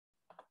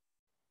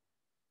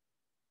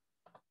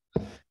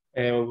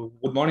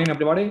Good morning,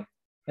 everybody.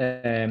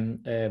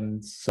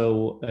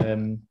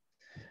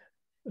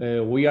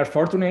 We are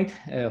fortunate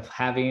of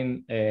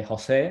having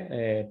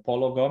José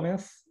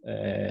Polo-Gómez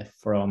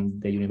from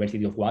the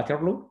University of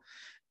Waterloo,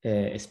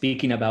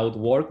 speaking about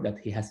work that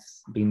he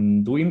has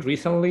been doing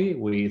recently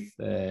with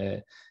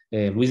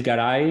Luis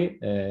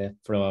Garay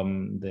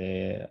from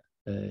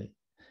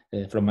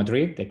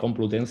Madrid, the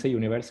Complutense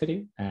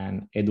University,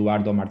 and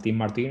Eduardo Martín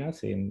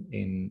Martínez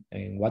in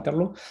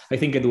Waterloo. I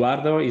think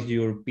Eduardo is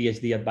your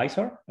PhD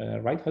advisor,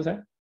 right, Jose?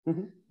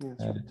 Mm-hmm.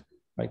 Yes,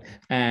 right.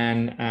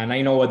 And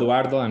I know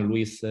Eduardo and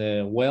Luis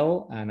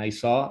well, and I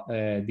saw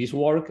this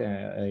work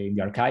in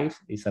the archive.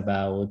 It's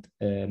about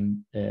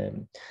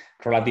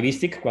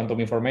relativistic quantum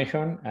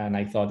information, and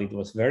I thought it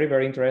was very,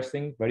 very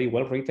interesting, very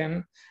well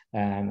written,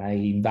 and I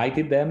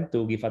invited them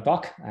to give a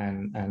talk,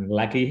 and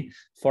lucky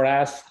for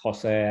us,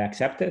 Jose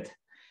accepted.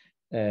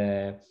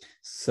 Jose,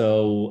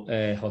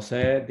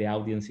 the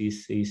audience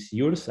is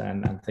yours,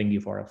 and thank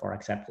you for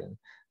accepting.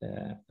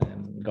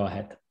 Go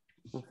ahead.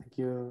 Well,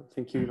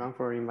 thank you, Ivan,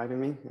 for inviting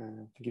me.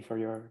 Thank you for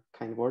your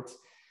kind words.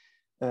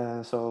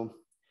 Good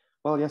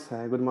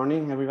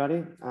morning,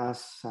 everybody.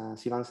 As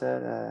Ivan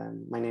said,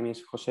 my name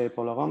is Jose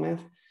Polo-Gómez.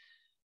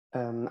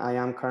 I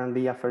am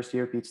currently a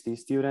first-year PhD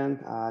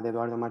student at the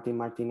Eduardo Martín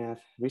Martínez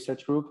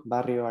Research Group,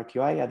 Barrio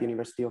RQI at the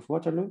University of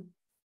Waterloo.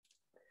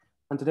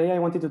 And today I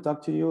wanted to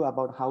talk to you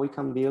about how we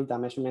can build a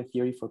measurement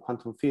theory for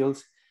quantum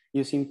fields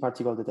using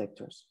particle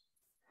detectors.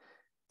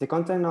 The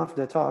content of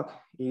the talk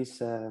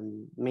is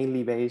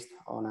mainly based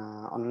on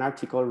an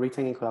article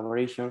written in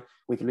collaboration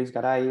with Luis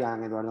Garay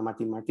and Eduardo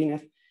Martín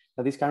Martínez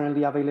that is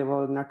currently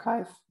available in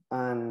archive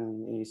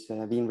and is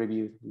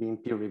being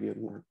peer reviewed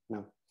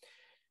now.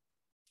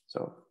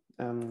 So,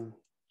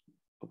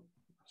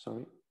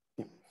 So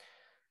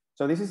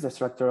this is the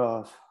structure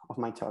of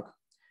my talk.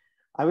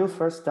 I will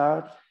first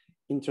start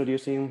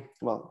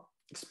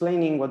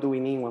explaining what do we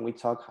mean when we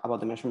talk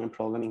about the measurement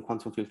problem in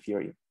quantum field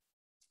theory.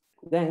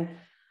 Then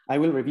I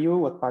will review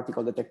what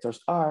particle detectors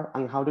are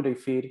and how do they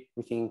fit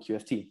within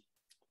QFT.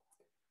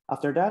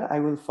 After that, I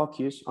will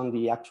focus on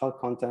the actual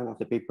content of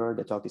the paper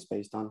the talk is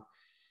based on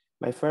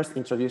by first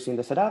introducing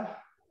the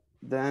setup,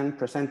 then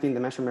presenting the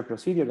measurement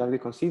procedure that we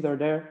consider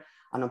there,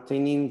 and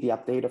obtaining the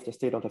update of the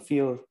state of the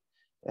field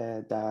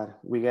that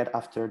we get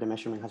after the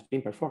measurement has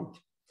been performed.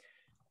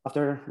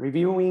 After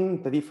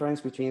reviewing the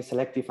difference between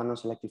selective and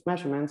non-selective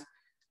measurements,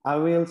 I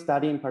will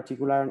study in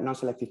particular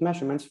non-selective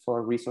measurements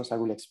for reasons I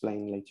will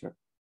explain later.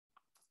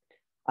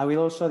 I will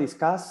also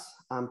discuss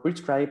and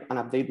prescribe an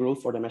update rule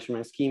for the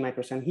measurement scheme I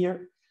present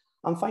here.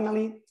 And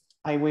finally,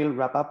 I will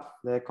wrap up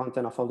the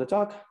content of all the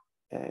talk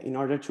in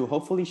order to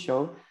hopefully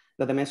show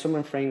that the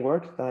measurement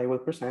framework that I will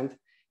present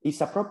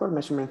is a proper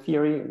measurement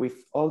theory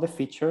with all the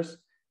features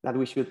that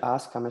we should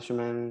ask a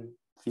measurement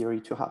theory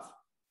to have.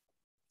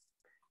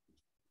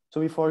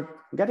 So before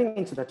getting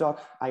into the talk,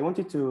 I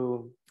wanted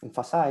to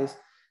emphasize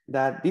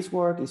that this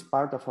work is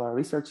part of a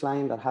research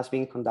line that has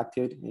been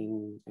conducted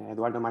in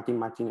Eduardo Martín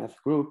Martínez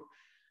group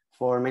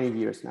for many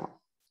years now.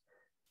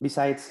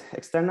 Besides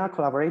external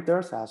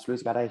collaborators, as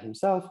Luis Garay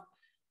himself,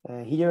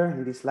 here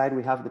in this slide,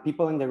 we have the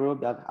people in the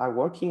group that are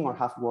working or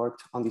have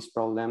worked on this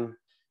problem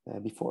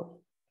before.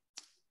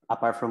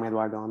 Apart from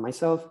Eduardo and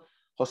myself,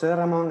 Jose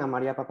Ramón and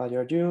Maria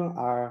Papageorgiou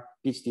are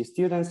PhD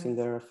students in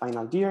their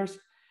final years.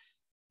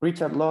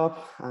 Richard Loeb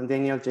and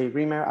Daniel J.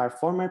 Rimmer are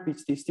former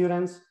PhD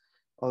students,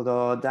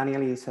 although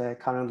Daniel is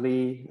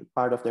currently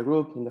part of the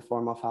group in the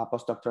form of a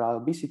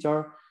postdoctoral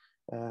visitor,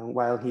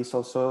 while he's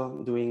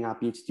also doing a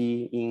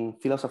PhD in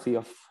philosophy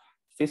of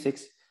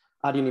physics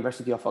at the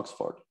University of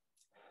Oxford.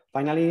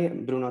 Finally,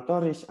 Bruno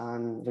Torres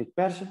and Rick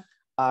Persch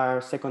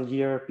are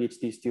second-year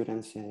PhD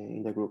students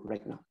in the group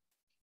right now.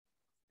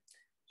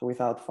 So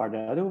without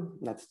further ado,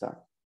 let's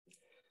start.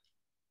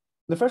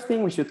 The first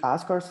thing we should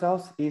ask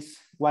ourselves is,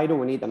 why do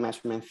we need a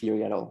measurement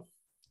theory at all?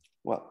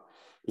 Well,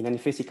 in any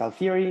physical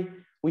theory,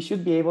 we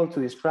should be able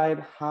to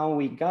describe how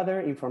we gather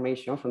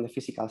information from the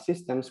physical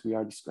systems we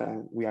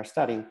are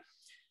studying.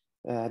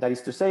 That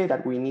is to say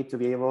that we need to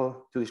be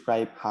able to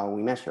describe how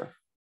we measure.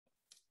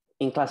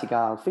 In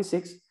classical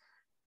physics,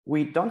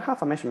 we don't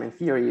have a measurement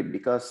theory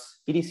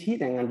because it is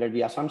hidden under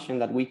the assumption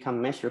that we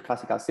can measure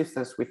classical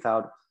systems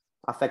without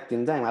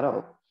affecting them at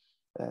all.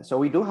 So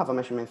we do have a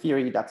measurement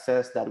theory that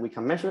says that we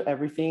can measure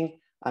everything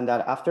and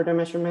that after the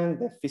measurement,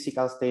 the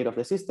physical state of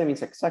the system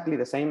is exactly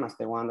the same as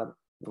the one that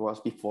was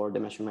before the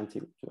measurement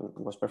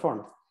was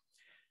performed.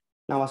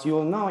 Now, as you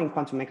all know, in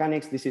quantum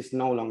mechanics, this is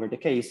no longer the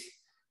case,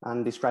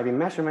 and describing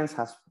measurements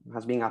has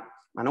been a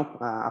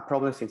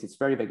problem since its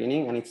very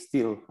beginning, and it's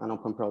still an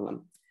open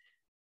problem.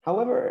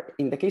 However,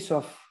 in the case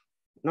of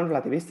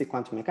non-relativistic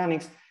quantum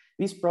mechanics,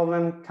 this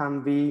problem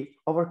can be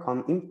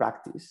overcome in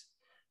practice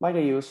by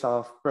the use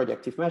of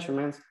projective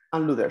measurements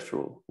and Luder's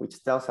rule,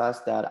 which tells us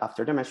that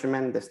after the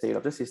measurement, the state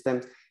of the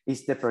system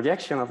is the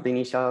projection of the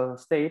initial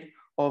state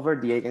over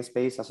the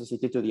eigenspace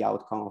associated to the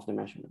outcome of the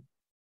measurement.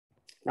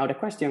 Now, the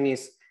question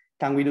is,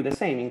 can we do the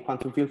same in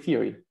quantum field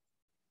theory?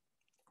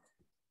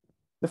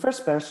 The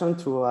first person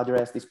to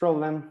address this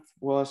problem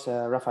was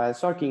Raphael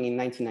Sorkin in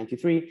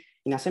 1993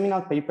 in a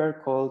seminal paper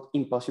called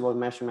Impossible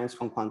Measurements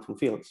on Quantum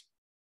Fields.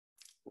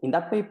 In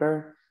that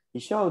paper, he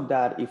showed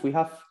that if we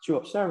have two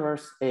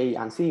observers, A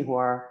and C, who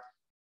are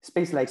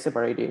space-like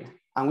separated,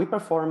 and we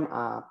perform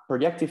a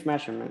projective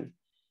measurement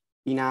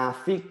in a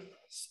thick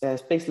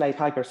space-like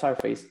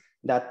hypersurface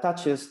that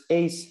touches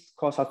A's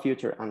causal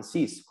future and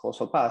C's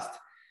causal past,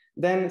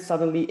 then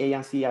suddenly A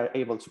and C are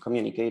able to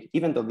communicate,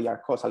 even though they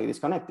are causally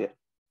disconnected.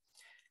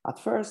 At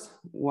first,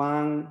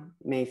 one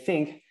may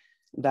think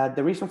that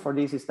the reason for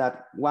this is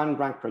that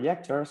one-rank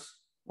projectors,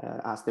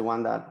 as the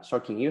one that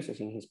Sorkin uses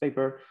in his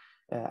paper,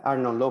 are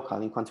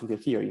non-local in quantum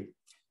field theory.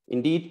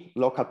 Indeed,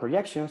 local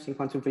projections in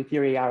quantum field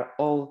theory are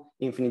all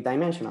infinite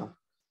dimensional.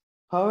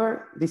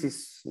 However, this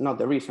is not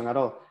the reason at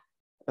all.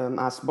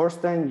 As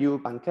Borsten,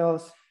 Joop, and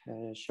Kels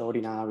showed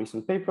in a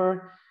recent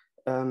paper,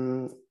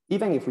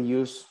 even if we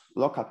use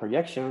local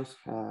projections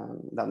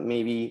that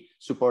may be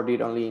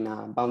supported only in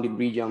a bounded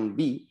region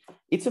B,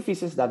 it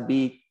suffices that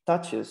B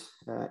touches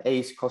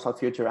A's causal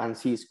future and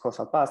C's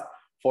causal past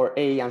for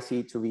A and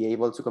C to be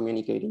able to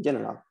communicate in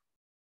general.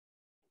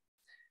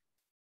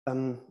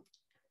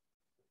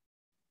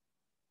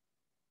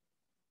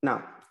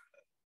 Now,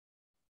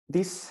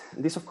 this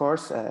of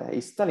course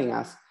is telling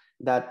us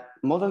that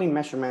modeling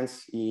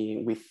measurements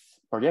with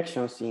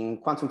projections in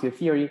quantum field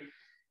theory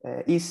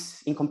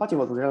is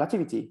incompatible with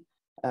relativity,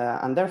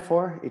 and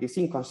therefore it is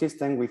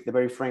inconsistent with the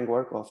very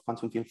framework of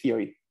quantum field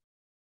theory.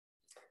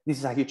 This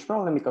is a huge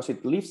problem because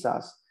it leaves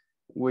us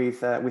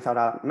without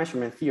a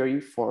measurement theory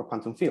for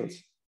quantum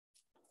fields.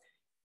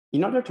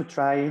 In order to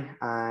try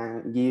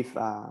and give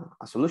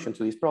a solution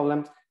to this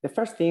problem, the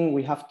first thing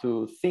we have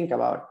to think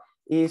about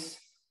is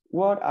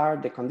what are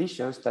the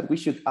conditions that we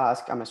should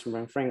ask a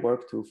measurement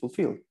framework to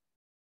fulfill?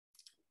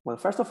 Well,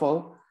 first of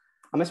all,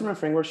 a measurement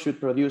framework should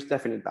produce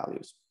definite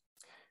values.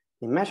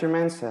 In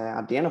measurements,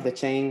 at the end of the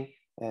chain,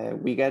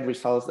 we get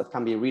results that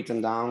can be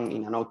written down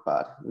in a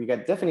notepad. We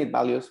get definite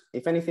values,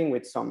 if anything,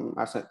 with some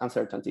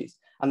uncertainties.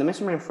 And the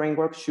measurement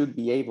framework should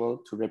be able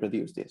to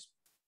reproduce this.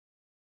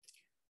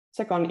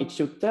 Second, it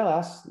should tell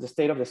us the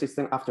state of the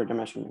system after the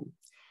measurement.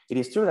 It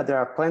is true that there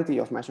are plenty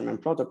of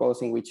measurement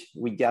protocols in which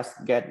we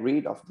just get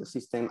rid of the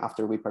system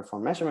after we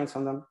perform measurements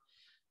on them.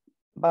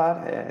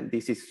 But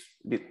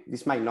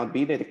this might not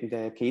be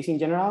the case in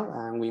general,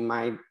 and we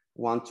might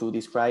want to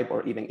describe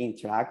or even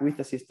interact with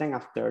the system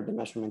after the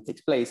measurement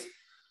takes place.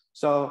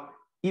 So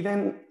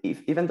even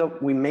though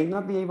we may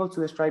not be able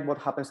to describe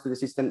what happens to the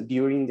system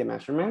during the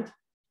measurement,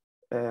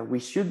 we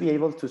should be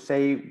able to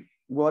say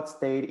what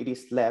state it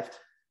is left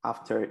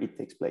after it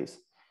takes place.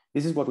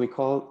 This is what we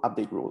call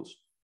update rules.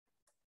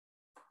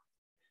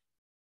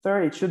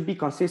 Third, it should be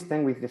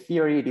consistent with the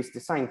theory it is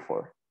designed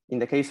for. In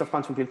the case of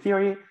quantum field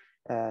theory,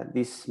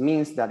 this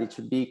means that it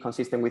should be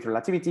consistent with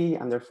relativity,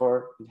 and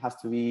therefore it has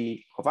to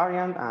be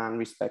covariant and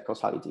respect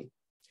causality.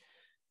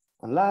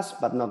 And last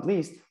but not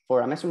least,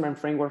 for a measurement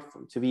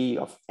framework to be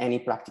of any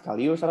practical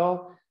use at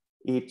all,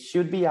 it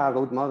should be a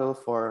good model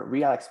for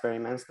real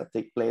experiments that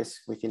take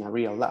place within a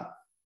real lab.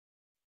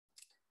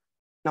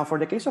 Now, for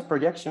the case of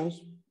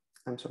projections,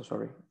 I'm so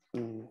sorry.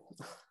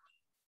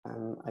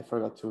 I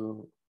forgot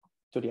to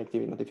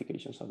deactivate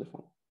notifications of the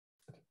phone.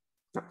 Okay.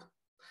 No,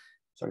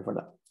 sorry for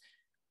that.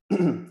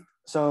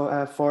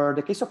 So for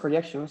the case of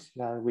projections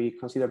that we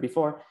considered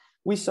before,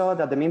 we saw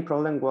that the main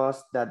problem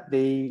was that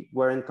they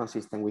weren't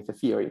consistent with the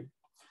theory.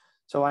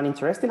 So an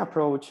interesting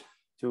approach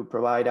to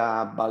provide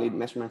a valid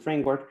measurement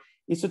framework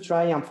is to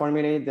try and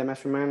formulate the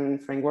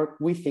measurement framework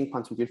within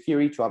quantum field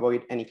theory to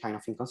avoid any kind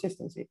of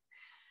inconsistency.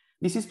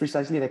 This is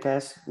precisely the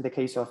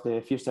case of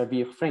the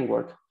Fuster-Virch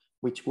framework,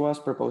 which was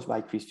proposed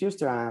by Chris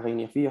Fuster and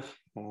Rainier Virch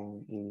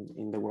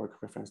in the work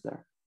referenced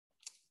there.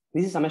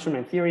 This is a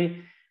measurement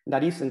theory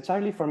that is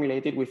entirely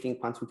formulated within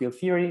quantum field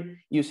theory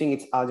using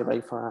its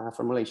algebraic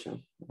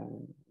formulation,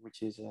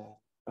 which is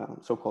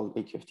so-called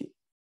AQFT.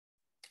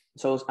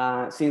 So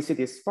since it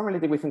is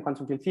formulated within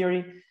quantum field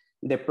theory,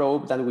 the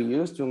probe that we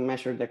use to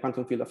measure the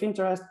quantum field of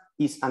interest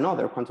is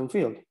another quantum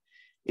field.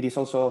 It is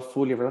also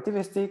fully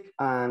relativistic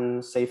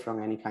and safe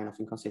from any kind of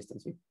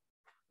inconsistency.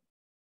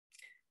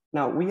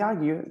 Now, we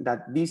argue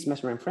that this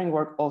measurement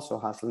framework also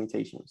has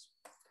limitations.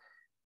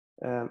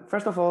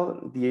 First of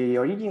all, the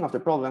origin of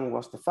the problem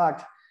was the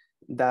fact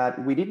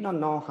that we did not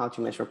know how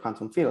to measure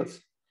quantum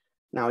fields.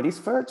 Now, it is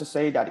fair to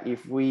say that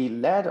if we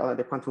let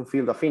the quantum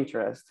field of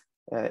interest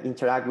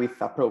interact with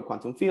a probe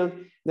quantum field,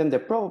 then the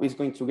probe is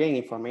going to gain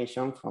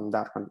information from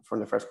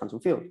the first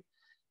quantum field.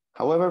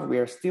 However, we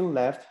are still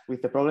left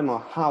with the problem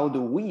of how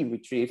do we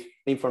retrieve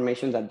the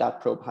information that that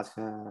probe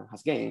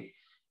has gained.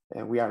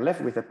 We are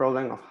left with the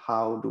problem of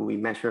how do we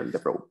measure the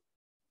probe.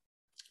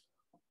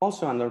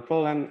 Also, another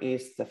problem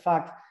is the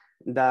fact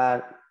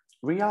that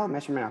real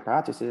measurement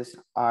apparatuses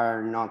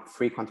are not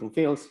free quantum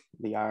fields.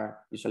 They are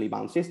usually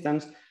bound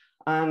systems,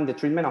 and the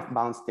treatment of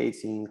bound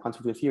states in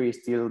quantum field theory is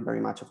still very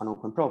much of an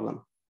open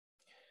problem.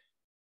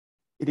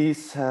 It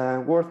is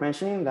worth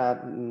mentioning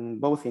that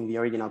both in the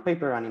original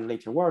paper and in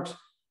later works,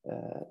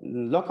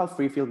 local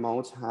free field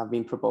modes have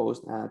been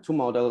proposed to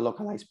model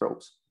localized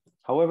probes.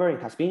 However,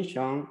 it has been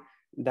shown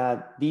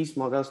that these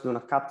models do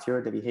not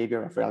capture the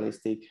behavior of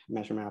realistic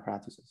measurement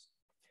apparatuses.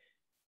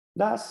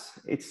 Thus,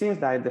 it seems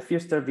that the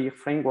Fürster-Wieg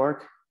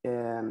framework,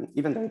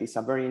 even though it is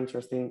a very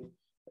interesting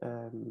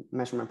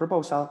measurement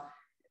proposal,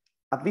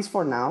 at least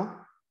for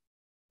now,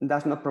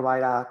 does not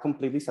provide a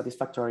completely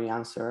satisfactory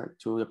answer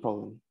to the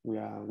problem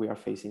we are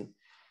facing.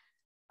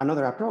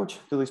 Another approach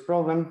to this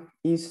problem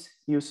is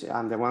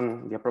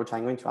the approach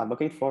I'm going to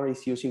advocate for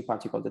is using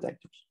particle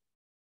detectors.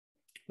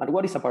 But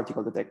what is a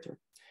particle detector?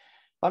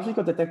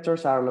 Particle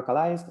detectors are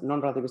localized,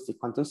 non-relativistic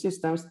quantum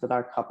systems that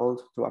are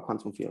coupled to a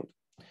quantum field.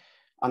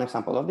 An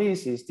example of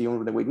this is the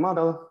Unruh-Lewis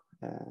model,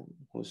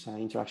 whose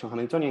interaction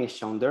Hamiltonian is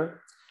shown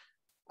there.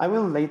 I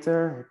will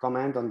later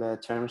comment on the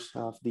terms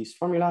of this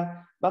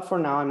formula, but for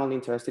now, I'm only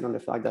interested in the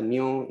fact that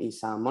mu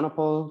is a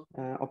monopole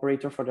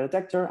operator for the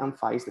detector and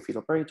phi is the field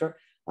operator.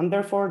 And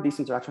therefore, this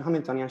interaction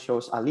Hamiltonian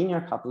shows a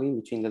linear coupling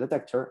between the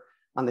detector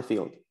and the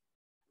field.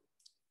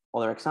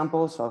 Other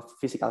examples of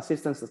physical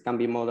systems that can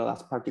be modeled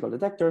as particle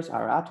detectors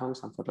are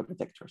atoms and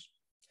photodetectors.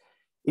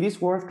 It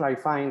is worth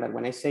clarifying that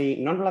when I say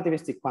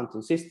non-relativistic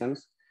quantum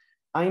systems,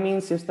 I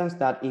mean systems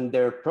that in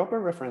their proper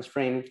reference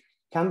frame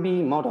can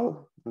be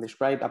modeled and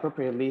described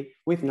appropriately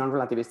with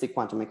non-relativistic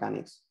quantum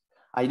mechanics.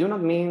 I do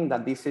not mean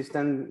that these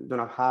systems do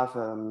not have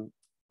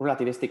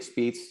relativistic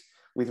speeds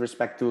with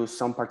respect to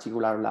some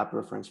particular lab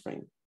reference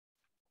frame.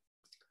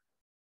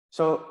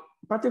 So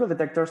particle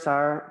detectors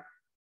are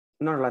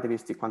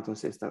non-relativistic quantum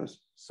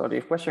systems. So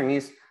the question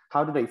is,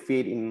 how do they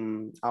fit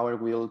in our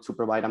will to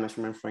provide a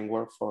measurement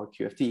framework for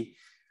QFT?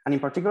 And in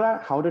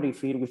particular, how do they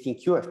fit within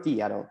QFT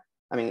at all?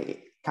 I mean,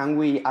 can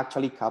we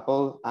actually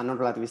couple a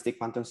non-relativistic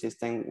quantum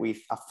system with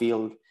a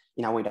field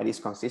in a way that is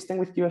consistent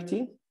with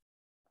QFT?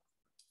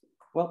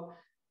 Well,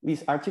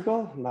 this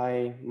article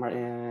by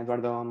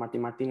Eduardo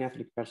Martín Martínez,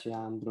 Rick Persia,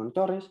 and Bruno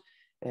Torres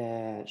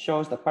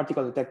shows that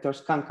particle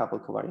detectors can couple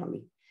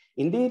covariantly.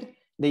 Indeed,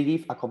 they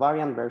give a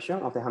covariant version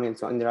of the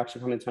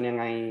interaction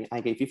Hamiltonian I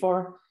gave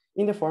before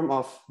in the form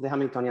of the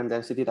Hamiltonian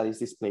density that is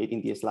displayed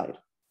in the slide.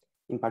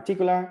 In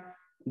particular,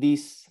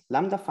 this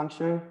lambda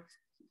function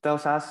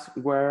tells us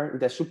where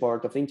the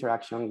support of the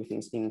interaction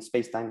within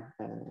spacetime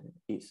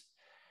is.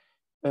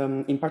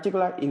 In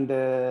particular, in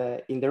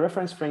the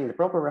reference frame, the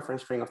proper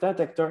reference frame of the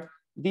detector,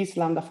 this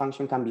lambda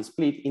function can be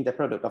split in the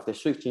product of the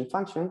switching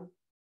function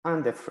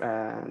and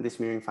the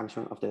smearing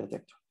function of the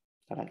detector,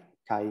 that are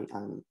chi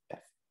and f.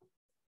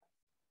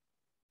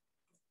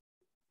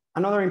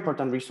 Another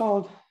important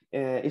result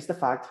is the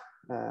fact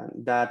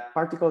that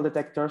particle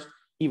detectors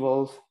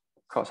evolve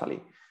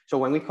causally. So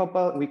when we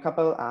couple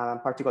a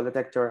particle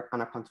detector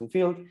and a quantum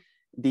field,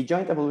 the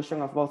joint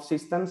evolution of both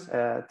systems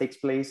takes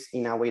place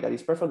in a way that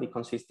is perfectly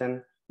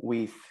consistent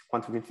with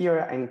quantum field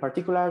theory, and in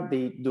particular,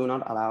 they do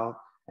not allow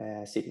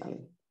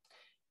signaling.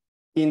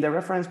 In the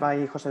reference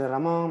by José de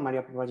Ramón,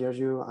 Maria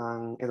Papageorgiou,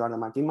 and Eduardo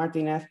Martín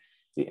Martínez,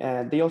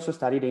 they also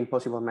studied the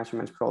impossible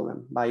measurements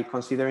problem by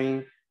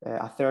considering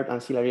a third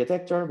ancillary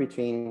detector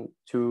between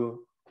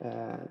two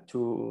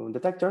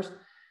detectors.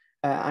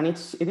 And it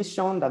is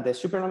shown that the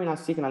supernominal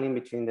signaling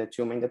between the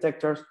two main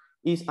detectors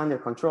is under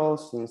control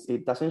since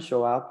it doesn't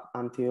show up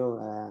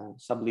until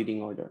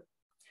subleading order.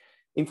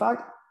 In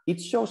fact,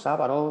 it shows up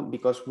at all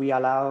because we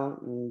allow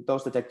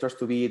those detectors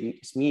to be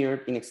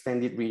smeared in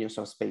extended regions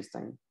of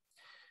spacetime.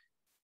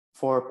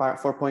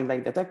 For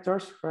point-like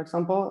detectors, for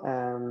example,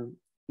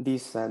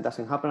 this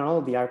doesn't happen at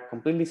all. They are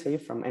completely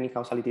safe from any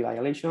causality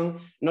violation,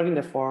 not in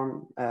the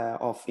form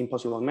of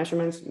impossible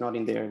measurements, not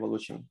in their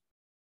evolution.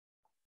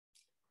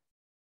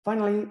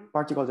 Finally,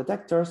 particle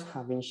detectors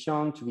have been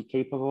shown to be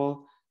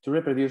capable to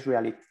reproduce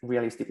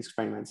realistic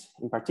experiments.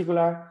 In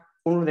particular,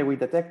 Unruh-Lewis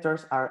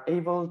detectors are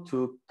able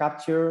to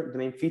capture the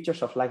main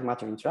features of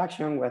light-matter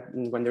interaction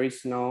when there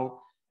is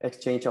no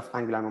exchange of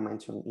angular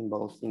momentum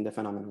involved in the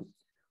phenomenon.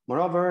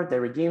 Moreover,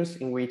 the regimes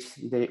in which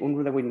the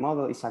Unruh-Lewis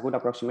model is a good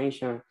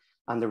approximation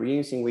and the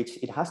regimes in which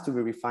it has to be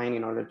refined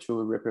in order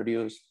to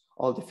reproduce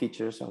all the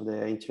features of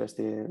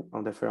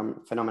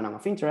the phenomenon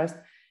of interest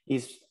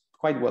is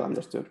quite well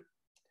understood.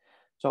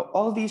 So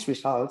all these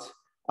results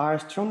are a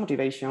strong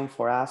motivation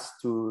for us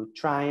to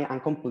try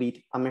and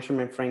complete a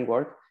measurement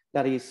framework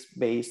that is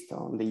based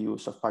on the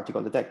use of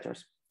particle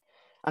detectors.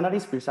 And that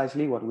is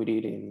precisely what we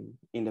did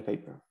in the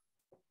paper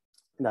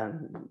that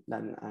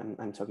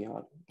I'm talking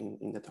about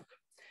in the talk.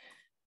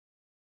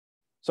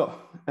 So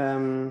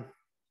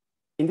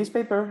in this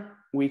paper,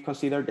 we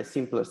consider the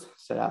simplest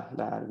setup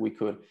that we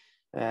could.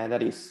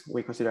 That is,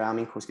 we consider a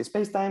Minkowski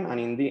spacetime, and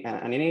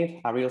in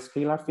it, a real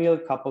scalar field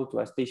coupled to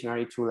a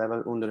stationary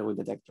two-level Unruh-Lewis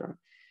detector.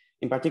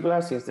 In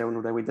particular, since the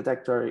Unruh-Lewis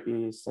detector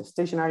is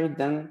stationary,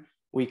 then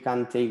we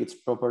can take its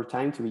proper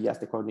time to be just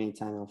the coordinate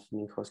time of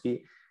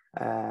Minkowski,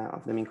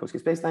 of the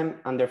Minkowski spacetime,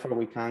 and therefore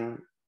we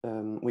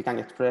can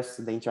express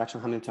the interaction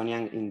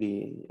Hamiltonian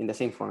in the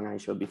same form I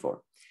showed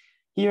before.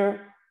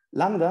 Here,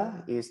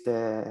 lambda is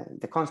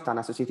the constant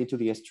associated to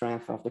the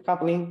strength of the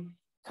coupling.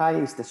 Chi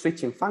is the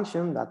switching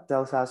function that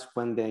tells us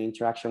when the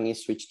interaction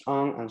is switched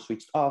on and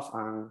switched off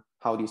and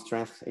how this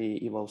strength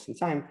evolves in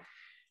time.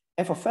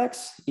 F of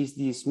x is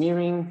this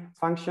mirroring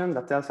function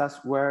that tells us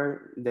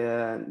where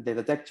the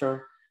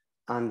detector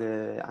and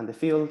the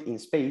field in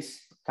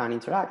space can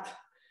interact.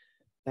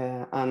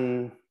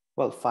 And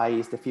well, phi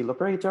is the field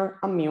operator,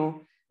 and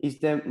mu is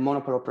the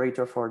monopole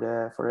operator for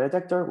the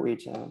detector,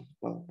 which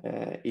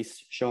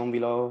is shown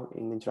below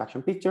in the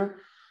interaction picture,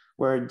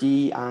 where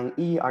G and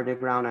E are the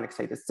ground and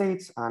excited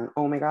states, and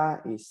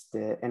omega is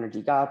the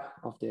energy gap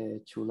of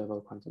the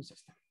two-level quantum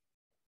system.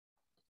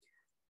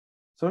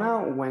 So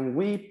now when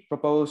we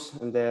propose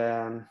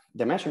the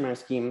measurement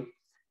scheme,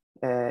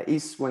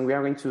 is when we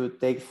are going to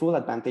take full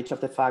advantage of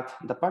the fact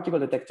that particle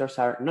detectors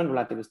are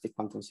non-relativistic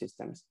quantum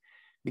systems.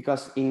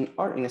 Because in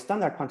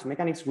standard quantum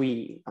mechanics,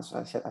 as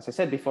I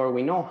said before,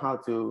 we know how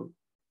to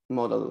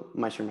model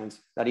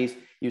measurements, that is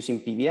using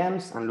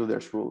PBMs and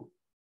Luder's rule.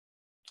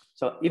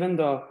 So even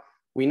though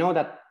we know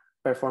that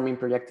performing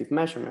projective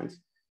measurements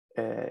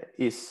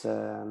is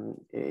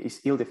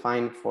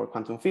ill-defined for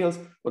quantum fields,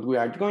 what we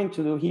are going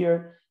to do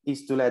here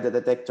is to let the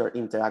detector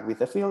interact with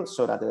the field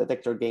so that the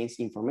detector gains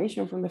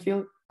information from the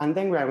field, and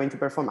then we are going to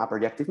perform a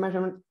projective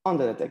measurement on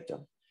the detector.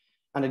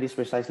 And it is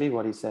precisely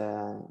what is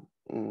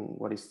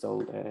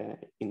told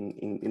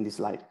in this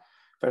slide.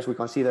 First, we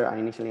consider an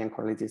initially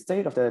uncorrelated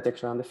state of the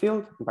detector and the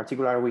field. In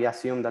particular, we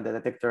assume that the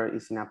detector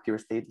is in a pure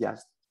state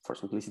just for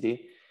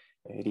simplicity.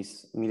 It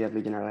is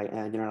immediately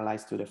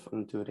generalized to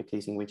the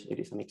case in which it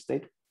is a mixed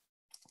state.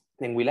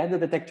 Then we let the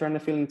detector and the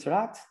field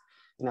interact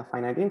in a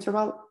finite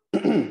interval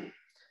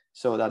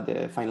so that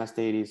the final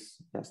state is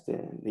just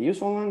the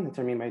usual one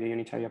determined by the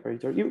unitary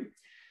operator U.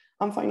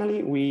 And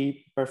finally,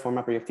 we perform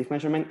a projective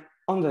measurement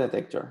on the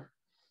detector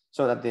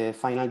so that the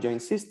final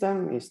joint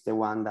system is the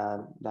one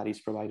that is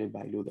provided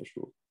by Luder's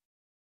rule.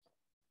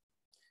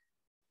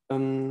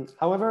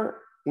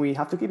 However, we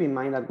have to keep in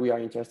mind that we are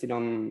interested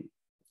on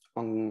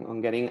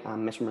getting a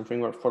measurement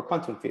framework for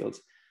quantum fields.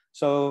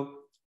 So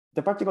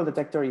the particle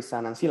detector is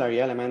an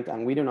ancillary element,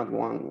 and we do not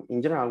want,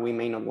 in general, we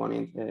may not want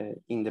it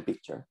in the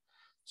picture.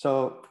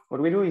 So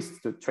what we do is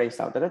to trace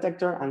out the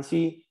detector and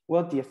see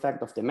what the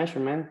effect of the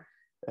measurement,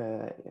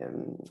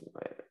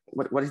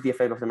 what is the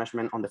effect of the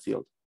measurement on the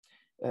field.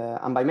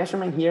 And by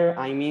measurement here,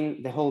 I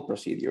mean the whole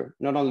procedure,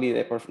 not only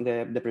the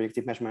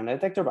projective measurement on the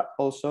detector, but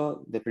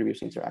also the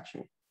previous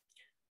interaction.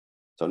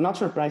 So not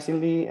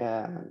surprisingly,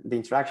 the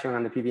interaction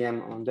and the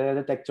PBM on the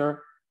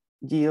detector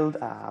yield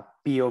a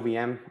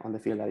POVM on the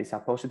field that is a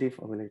positive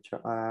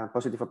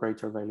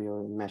operator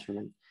value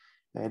measurement.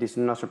 It is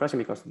not surprising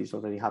because this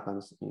already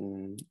happens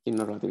in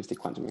non-relativistic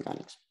quantum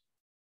mechanics.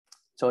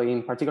 So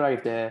in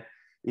particular,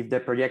 if the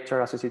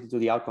projector associated to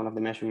the outcome of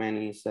the measurement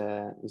is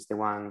the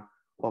one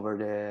over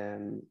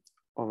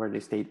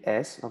the state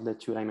S of the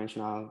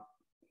two-dimensional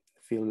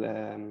field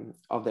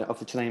of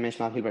the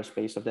two-dimensional Hilbert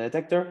space of the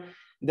detector,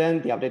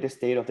 then the updated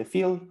state of the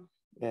field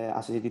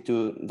associated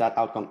to that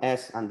outcome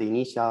S and the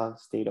initial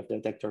state of the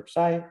detector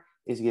psi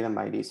is given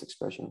by this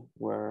expression,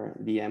 where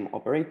the M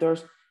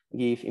operators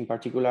give, in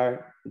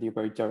particular, the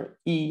operator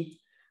E,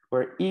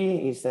 where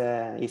E is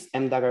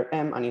M dagger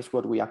M and is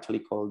what we actually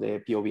call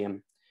the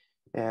POVM.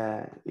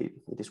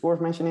 It is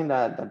worth mentioning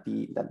that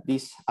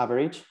this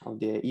average of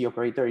the E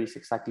operator is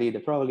exactly the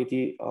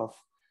probability of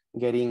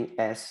getting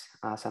S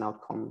as an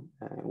outcome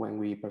when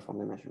we perform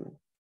the measurement.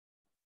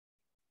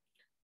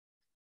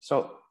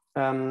 So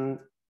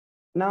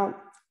now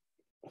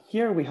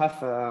here we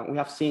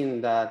have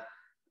seen that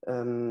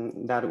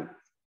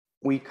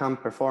we can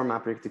perform a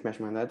predictive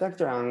measurement on the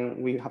detector,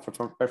 and we have to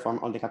perform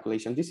all the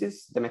calculations. This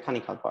is the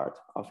mechanical part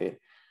of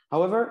it.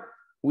 However,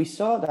 we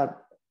saw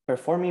that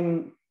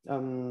performing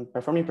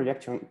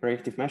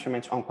predictive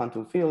measurements on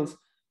quantum fields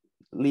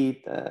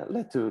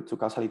led to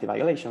causality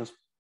violations.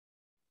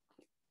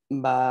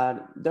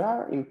 But there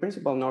are, in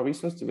principle, no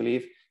reasons to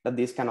believe that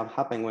this cannot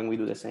happen when we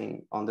do the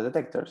same on the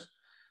detectors.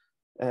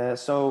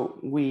 So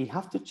we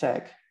have to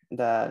check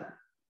that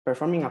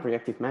performing a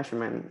projective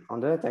measurement on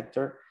the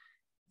detector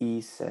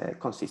is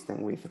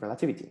consistent with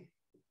relativity.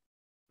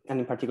 And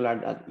in particular,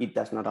 that it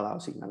does not allow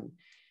signaling.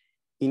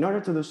 In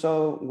order to do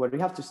so, what we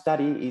have to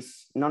study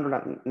is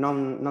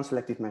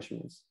non-selective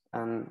measurements.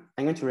 And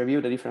I'm going to review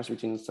the difference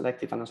between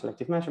selective and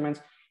non-selective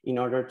measurements in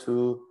order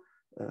to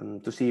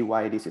see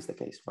why this is the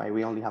case, why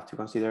we only have to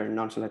consider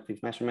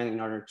non-selective measurement in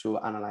order to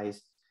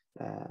analyze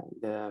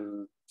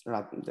the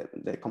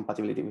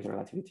compatibility with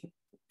relativity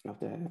of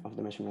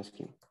the measurement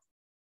scheme.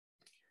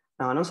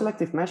 Now, a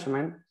non-selective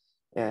measurement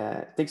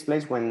takes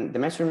place when the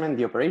measurement,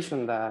 the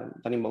operation that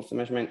involves the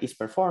measurement is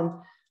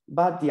performed,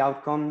 but the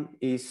outcome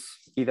is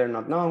either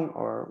not known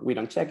or we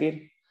don't check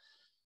it.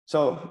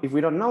 So if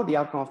we don't know the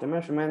outcome of the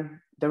measurement,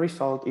 the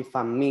result is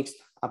a mixed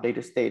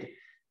updated state.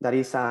 That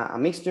is a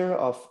mixture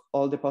of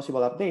all the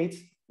possible updates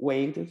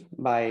weighted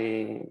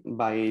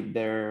by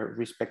their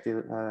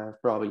respective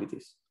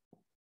probabilities.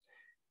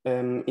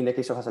 In the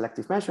case of a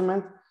selective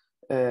measurement,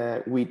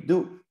 we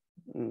do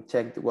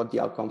check what the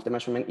outcome of the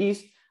measurement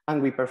is,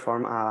 and we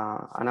perform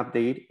an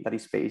update that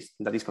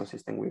is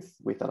consistent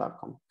with that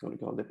outcome, we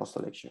call the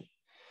post-selection.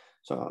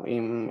 So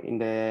in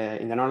the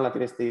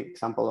non-relativistic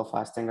example of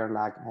a Stenger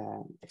lag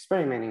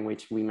experiment in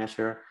which we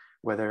measure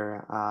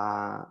whether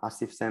a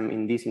system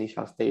in this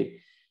initial state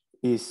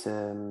is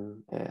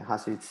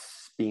has its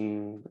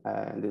spin,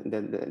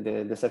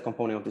 the set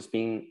component of the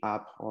spin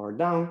up or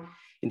down.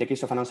 In the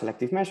case of a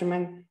non-selective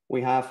measurement,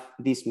 we have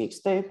this mixed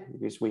state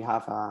because we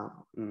have a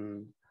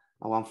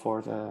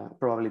 1/4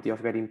 probability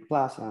of getting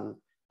plus and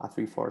a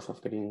 3/4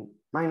 of getting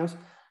minus.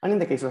 And in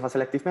the case of a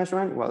selective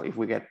measurement, well, if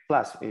we get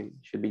plus, it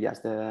should be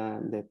just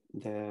the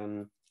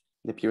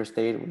pure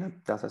state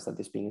that tells us that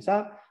the spin is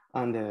up.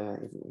 And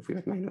if we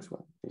get minus,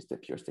 well, it's the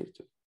pure state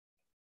too.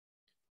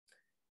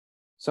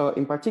 So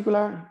in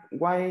particular,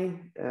 why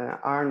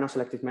are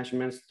non-selective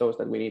measurements those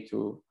that we need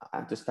to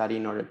study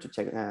in order to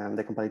check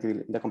the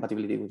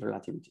compatibility with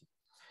relativity?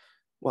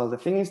 Well, the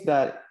thing is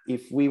that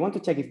if we want to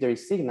check if there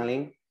is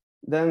signaling,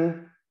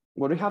 then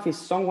what we have is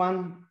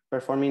someone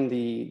performing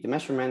the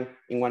measurement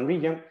in one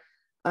region,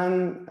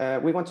 and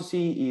we want to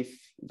see if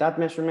that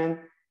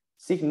measurement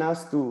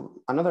signals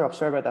to another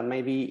observer that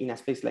may be in a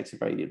space-like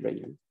separated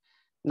region.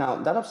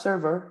 Now, that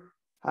observer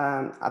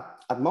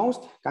at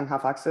most can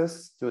have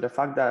access to the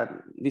fact that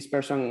this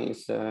person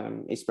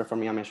is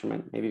performing a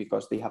measurement, maybe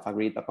because they have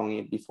agreed upon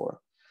it before.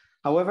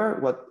 However,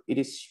 what it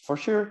is for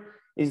sure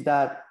is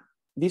that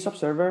this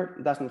observer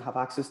doesn't have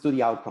access to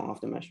the outcome of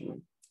the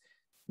measurement.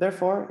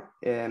 Therefore,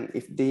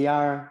 if they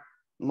are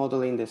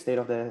modeling the state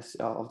of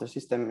the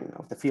system,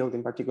 of the field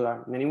in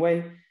particular in any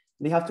way,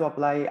 they have to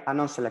apply a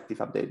non-selective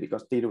update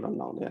because they do not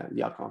know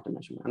the outcome of the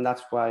measurement. And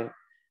that's why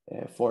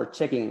for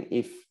checking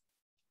if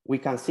we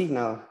can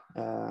signal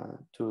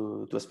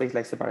to a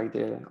space-like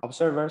separated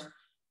observers,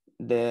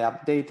 the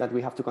update that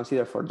we have to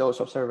consider for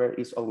those observers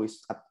is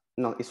always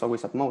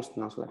at most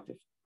non-selective.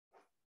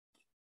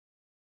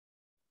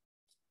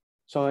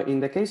 So in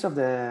the case of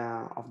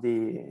the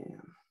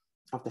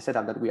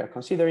setup that we are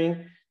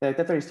considering, the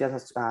detector is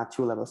just a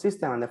two-level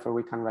system, and therefore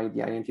we can write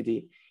the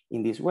identity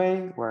in this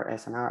way, where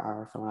S and R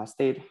are from a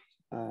state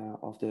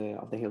of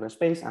the Hilbert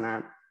space and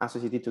are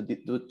associated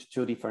to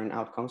two different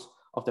outcomes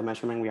of the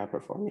measurement we are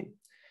performing.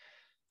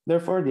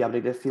 Therefore, the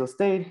updated field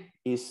state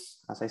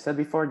is, as I said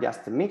before,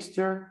 just a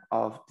mixture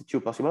of the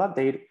two possible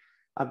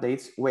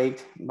updates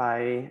weighted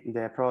by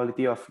the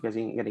probability of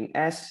getting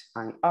S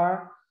and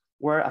R,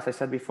 where, as I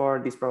said before,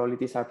 these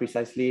probabilities are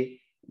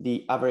precisely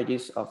the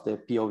averages of the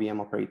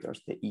POVM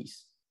operators, the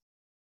E's.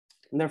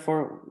 And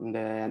therefore,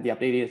 the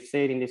updated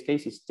state in this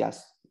case is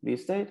just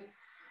this state.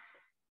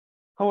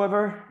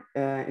 However,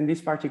 in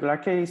this particular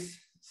case,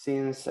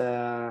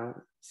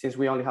 since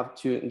we only have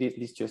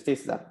these two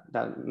states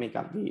that make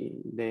up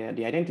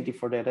the identity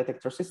for the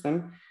detector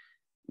system,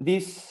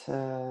 this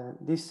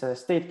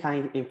state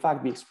can in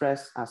fact be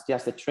expressed as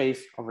just a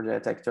trace over the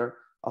detector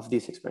of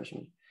this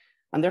expression.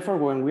 And therefore,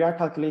 when we are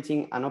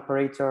calculating an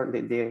operator,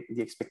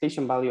 the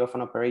expectation value of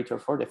an operator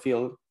for the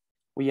field,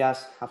 we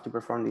just have to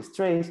perform this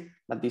trace,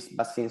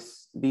 but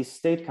since this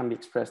state can be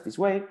expressed this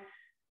way,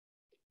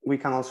 we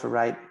can also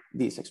write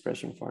this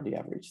expression for the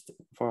average,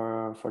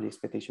 for the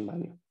expectation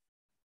value.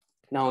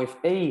 Now, if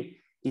A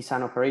is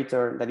an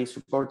operator that is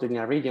supported in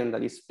a region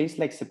that is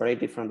space-like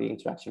separated from the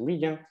interaction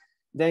region,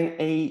 then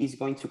A is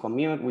going to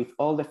commute with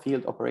all the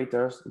field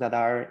operators that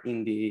are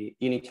in the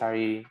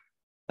unitary,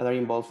 that are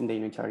involved in the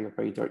unitary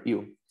operator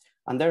U.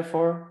 And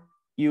therefore,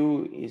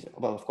 U is,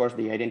 well, of course,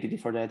 the identity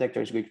for the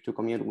detector is going to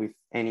commute with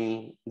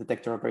any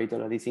detector operator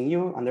that is in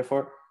U, and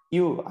therefore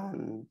U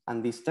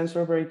and this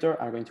tensor operator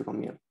are going to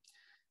commute.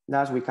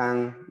 Thus, we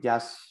can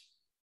just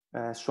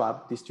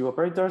swap these two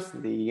operators,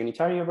 the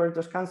unitary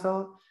operators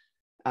cancel,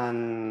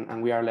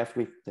 and we are left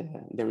with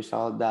the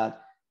result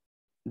that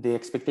the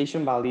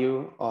expectation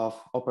value of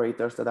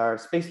operators that are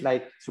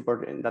space-like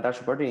supported, that are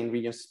supported in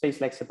regions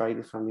space-like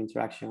separated from the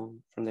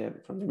interaction from the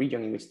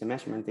region in which the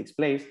measurement takes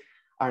place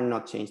are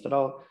not changed at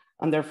all.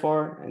 And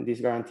therefore,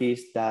 this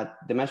guarantees that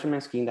the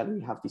measurement scheme that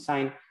we have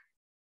designed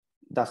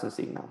doesn't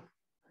signal.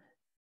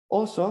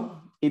 Also,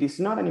 it is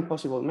not an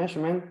impossible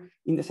measurement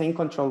in the same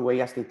controlled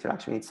way as the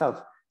interaction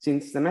itself.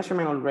 Since the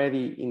measurement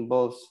already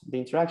involves the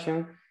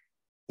interaction,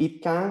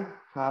 it can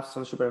have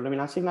some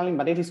superluminal signaling,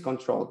 but it is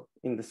controlled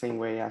in the same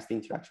way as the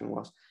interaction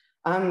was.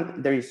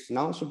 And there is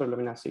no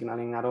superluminal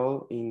signaling at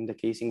all in the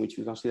case in which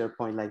we consider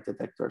point-like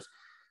detectors,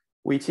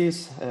 which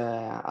is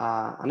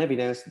an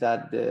evidence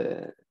that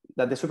the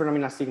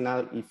superluminal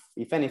signal,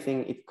 if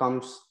anything, it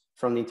comes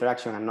from the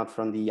interaction and not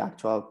from the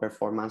actual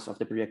performance of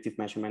the projective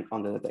measurement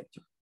on the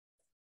detector.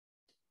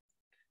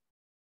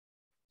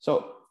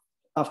 So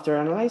after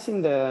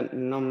analyzing the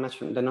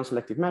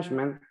non-selective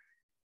measurement,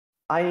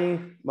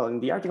 well, in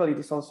the article, it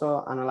is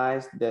also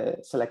analyzed the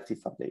selective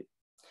update.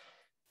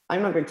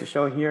 I'm not going to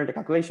show here the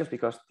calculations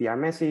because they are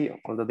messy,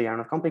 although they are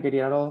not complicated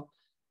at all.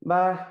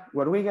 But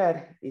what we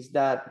get is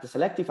that the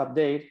selective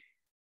update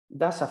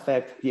does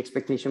affect the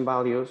expectation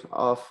values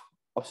of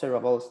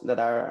observables that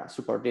are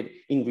supported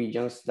in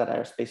regions that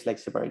are space-like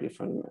separated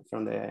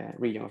from the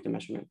region of the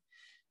measurement.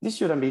 This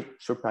shouldn't be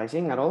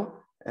surprising at all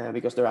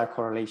because there are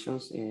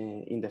correlations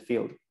in the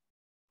field.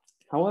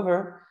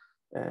 However,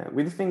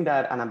 we think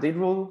that an update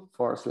rule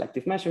for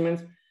selective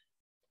measurements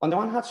on the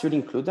one hand, should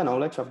include the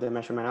knowledge of the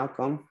measurement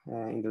outcome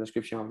in the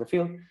description of the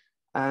field,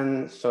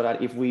 and so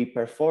that if we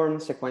perform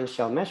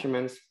sequential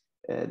measurements,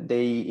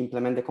 they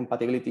implement the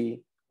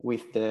compatibility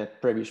with the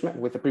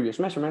previous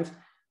measurements,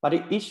 but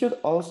it should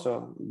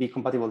also be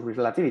compatible with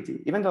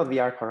relativity. Even though they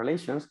are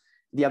correlations,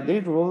 the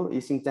update rule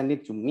is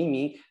intended to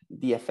mimic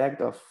the effect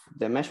of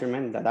the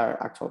measurement that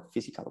are actual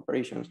physical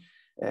operations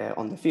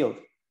on the field.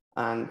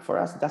 And for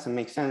us, it doesn't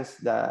make sense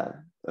that,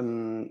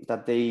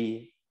 that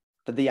they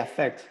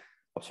affect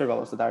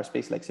observables that are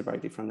space-like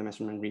separated from the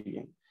measurement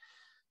region.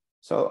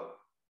 So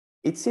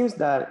it seems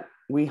that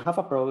we have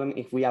a problem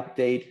if we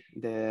update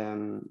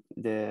the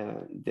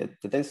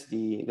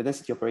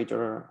density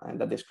operator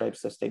that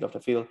describes the state of the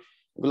field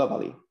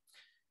globally.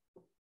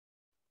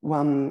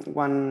 One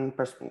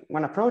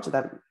approach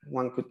that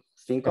one could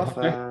think of.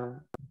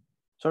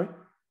 Sorry.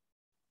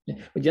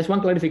 Just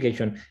one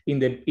clarification. In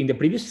the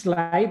previous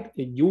slide,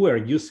 you were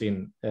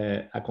using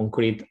a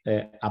concrete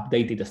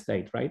updated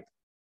state, right?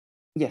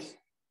 Yes,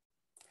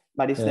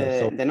 but it's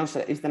the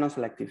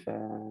non-selective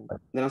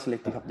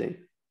update.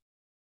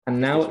 And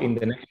now, in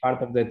the next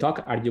part of the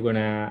talk, are you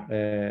gonna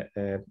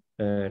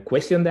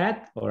question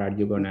that, or are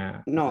you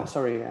gonna? No,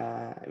 sorry,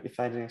 if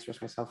I didn't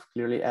express myself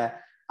clearly.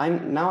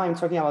 I'm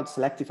talking about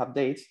selective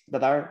updates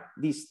that are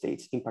these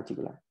states in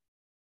particular.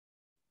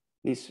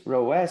 This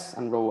row S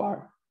and row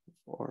R,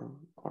 or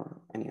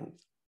any other.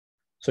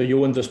 So you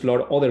want to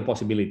explore other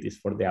possibilities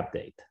for the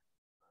update.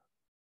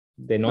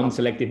 The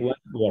non-selective one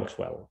works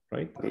well,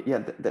 right? Okay, yeah,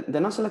 the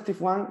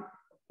non-selective one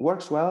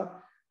works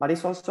well, but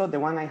it's also the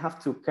one I have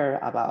to care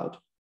about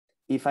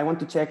if I want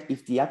to check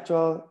if the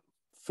actual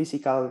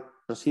physical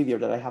procedure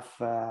that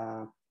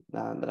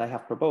I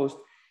have proposed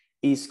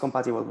is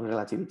compatible with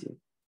relativity.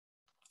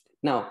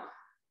 Now,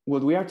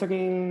 what I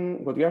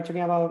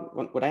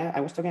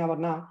was talking about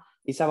now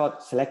is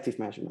about selective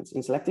measurements.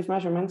 In selective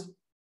measurements,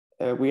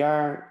 we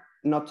are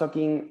not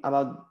talking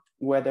about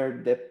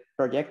whether the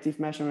projective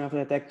measurement of the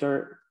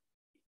detector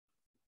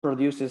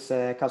produces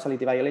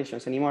causality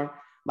violations anymore,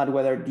 but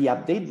whether the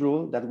update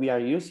rule that we are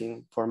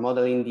using for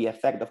modeling the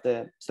effect of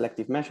the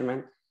selective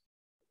measurement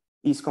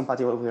is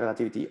compatible with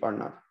relativity or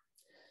not.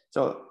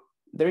 So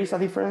there is a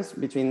difference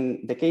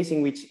between the case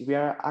in which we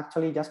are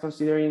actually just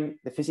considering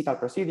the physical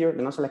procedure,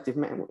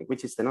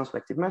 which is the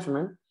non-selective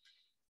measurement,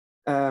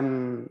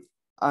 and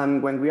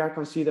when we are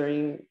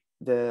considering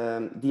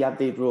the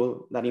update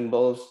rule that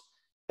involves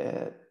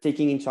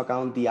taking into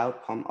account the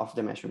outcome of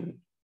the measurement.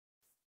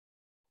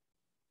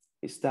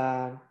 Is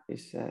that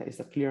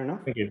clear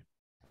enough? Thank you.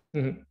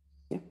 Mm-hmm.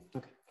 Yeah.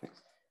 Okay.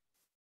 Thanks.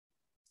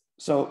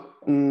 So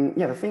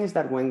yeah, the thing is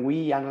that when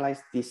we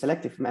analyze the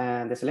selective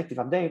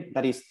update,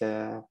 that is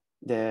the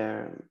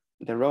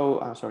row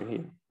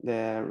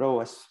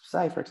S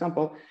psi, for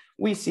example,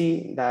 we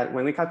see that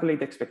when we calculate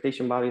the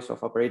expectation values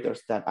of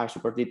operators that are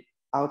supported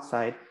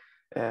outside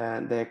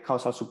the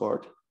causal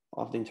support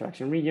of the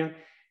interaction region,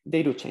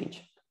 they do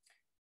change.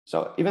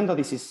 So even though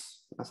this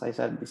is, as I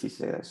said, this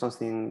is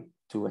something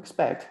to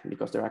expect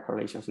because there are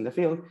correlations in the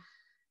field,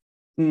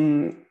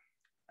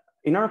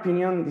 in our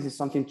opinion, this is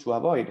something to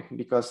avoid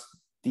because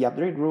the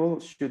update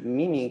rule should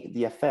mimic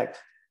the effect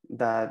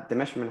that the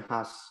measurement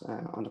has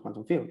on the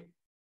quantum field.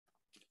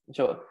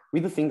 So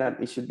we do think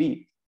that it should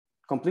be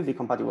completely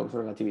compatible with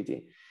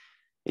relativity.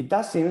 It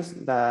does seem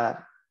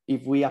that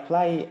if we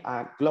apply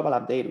a global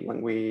update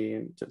when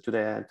to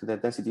the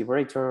density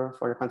operator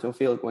for the quantum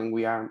field when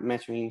we are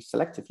measuring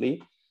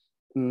selectively,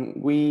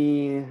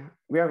 we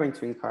are going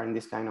to incur in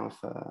this kind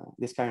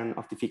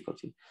of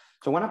difficulty.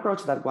 So one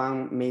approach that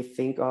one may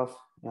think of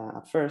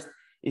at first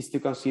is to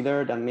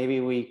consider that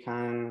maybe we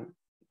can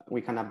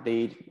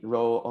update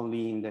rho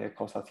only in the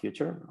causal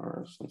future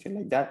or something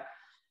like that.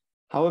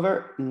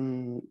 However,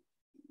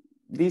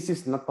 this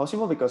is not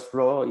possible because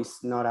rho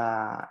is not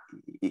a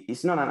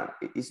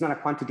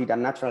quantity that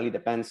naturally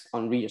depends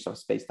on regions of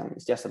spacetime.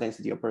 It's just a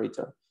density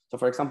operator. So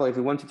for example, if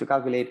we wanted to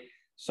calculate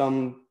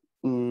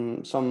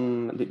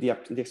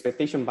the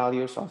expectation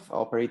values of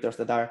operators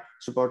that are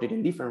supported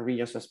in different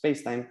regions of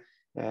spacetime,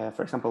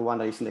 for example, one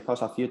that is in the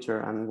causal future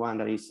and one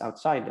that is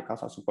outside the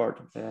causal support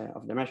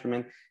of the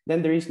measurement,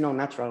 then there is no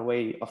natural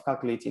way of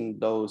calculating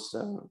those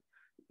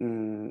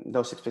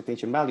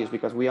expectation values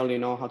because we only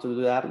know how to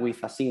do that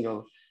with a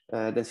single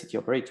density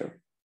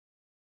operator.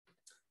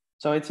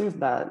 So it seems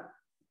that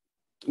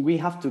we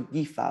have to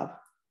give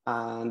up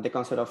the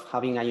concept of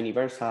having a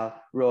universal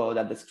rho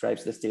that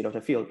describes the state of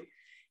the field.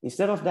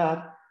 Instead of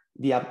that,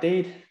 the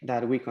update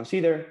that we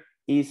consider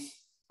is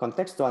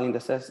contextual in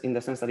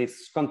the sense that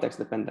it's context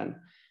dependent.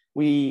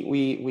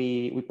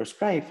 We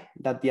prescribe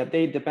that the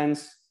update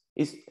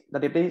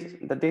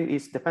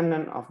is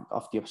dependent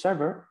of the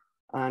observer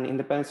and it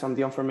depends on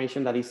the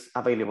information that is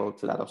available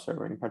to that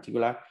observer, in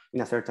particular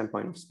in a certain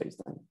point of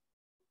spacetime.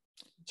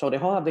 So the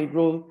whole update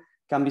rule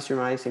can be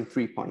summarized in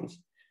 3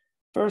 points.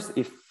 First,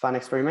 if an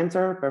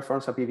experimenter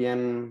performs a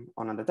PBM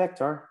on a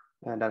detector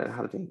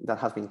that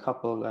has been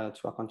coupled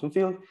to a quantum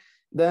field,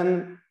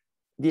 then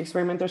the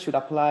experimenter should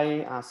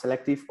apply a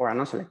selective or a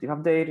non-selective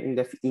update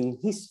in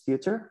his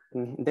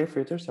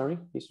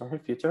or her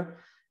future,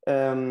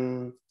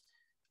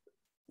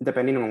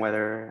 depending on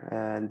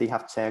whether they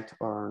have checked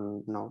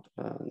or not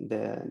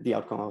the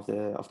outcome of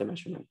the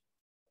measurement.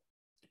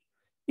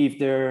 If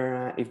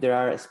there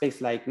are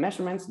space-like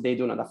measurements, they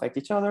do not affect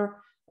each other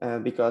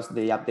because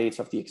the updates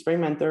of the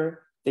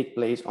experimenter take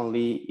place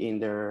only in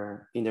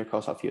their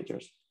causal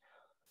futures.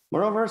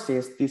 Moreover,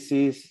 since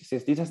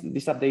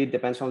this update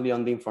depends only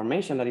on the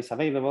information that is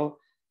available,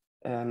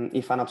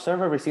 if an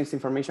observer receives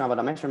information about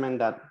a measurement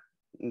that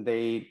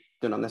they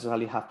do not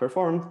necessarily have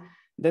performed,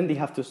 then they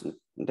have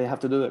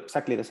to do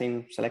exactly the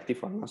same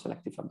selective or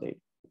non-selective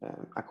update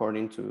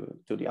according to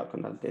the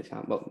outcome that they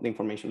have, well, the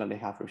information that they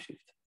have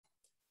received.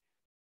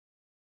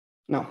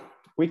 Now,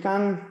 we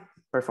can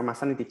perform a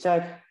sanity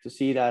check to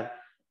see that,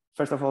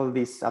 first of all,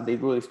 this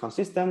update rule is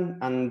consistent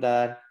and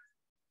that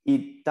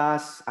it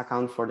does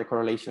account for the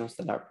correlations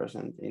that are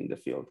present in the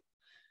field.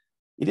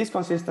 It is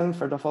consistent,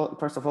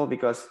 first of all,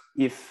 because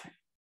if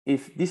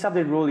this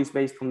update rule is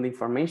based on the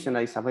information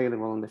that is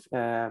available on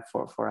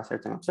for a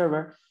certain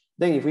observer,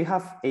 then if we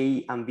have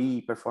A and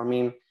B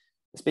performing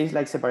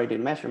space-like separated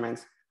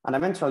measurements, and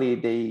eventually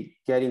they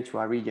get into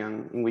a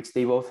region in which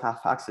they both have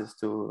access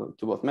to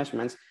both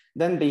measurements,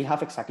 then they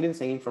have exactly the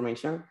same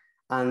information,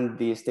 and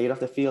the state of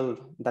the field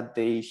that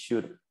they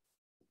should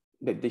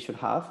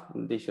have,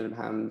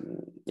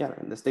 yeah,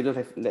 the state of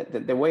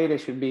the way they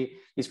should be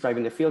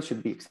describing the field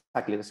should be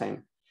exactly the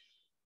same.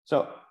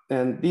 So,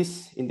 and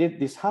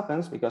this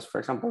happens because, for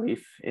example,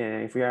 if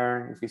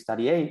we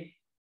study A,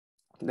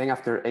 then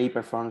after A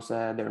performs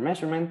their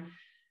measurement,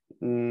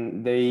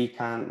 they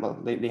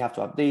have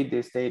to update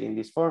the state in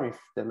this form if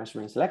the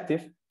measurement is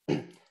selective,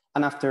 and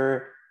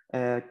after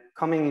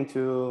coming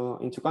into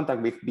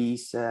contact with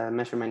B's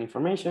measurement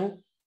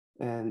information,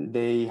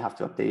 they have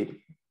to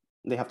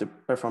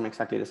perform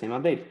exactly the same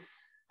update.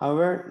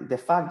 However, the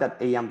fact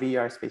that A and B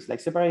are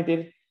space-like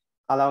separated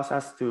allows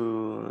us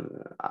to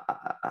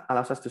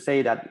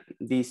say that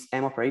these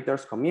M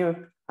operators commute,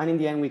 and in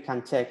the end we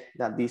can check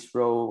that this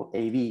row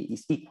AB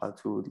is equal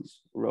to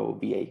this row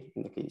BA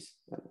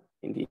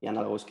in the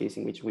analogous case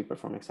in which we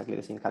perform exactly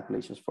the same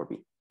calculations for B.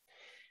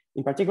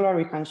 In particular,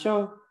 we can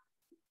show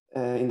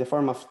in the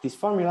form of this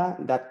formula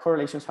that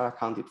correlations are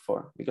accounted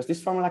for, because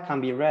this formula can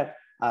be read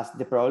as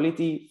the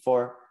probability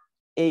for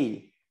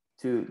A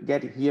to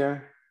get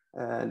here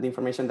the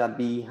information that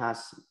B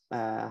has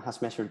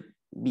measured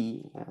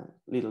B,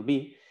 little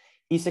b,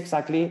 is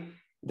exactly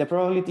the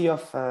probability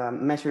of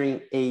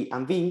measuring A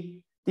and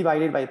B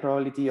divided by the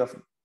probability of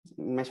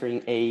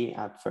measuring A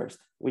at first,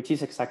 which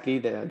is exactly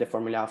the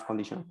formula of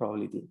conditional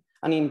probability.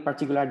 And in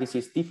particular, this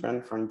is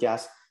different from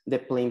just the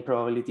plain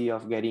probability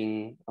of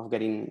getting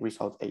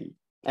result B,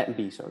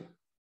 sorry.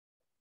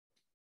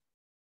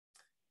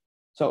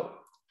 So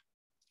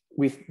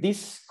with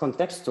this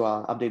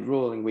contextual update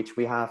rule in which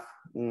we have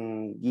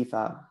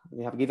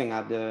given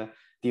up the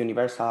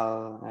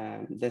universal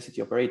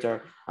density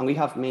operator, and we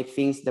have made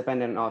things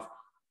dependent of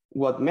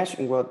what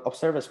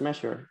observers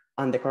measure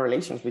and the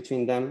correlations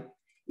between them,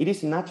 it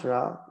is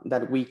natural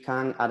that we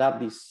can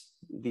adapt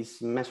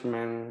this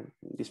measurement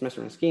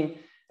scheme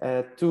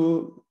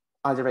to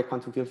algebraic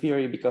quantum field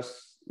theory,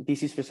 because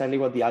this is precisely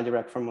what the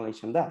algebraic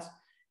formulation does.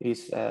 It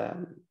is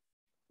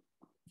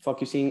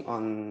focusing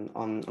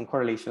on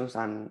correlations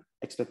and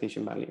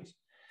expectation values.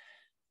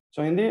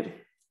 So indeed,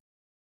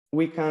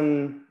 we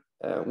can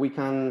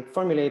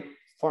formulate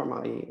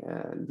formally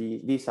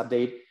this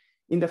update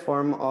in the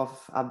form of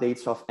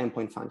updates of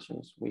endpoint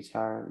functions, which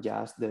are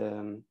just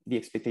the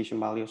expectation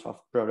values of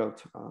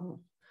product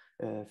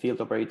field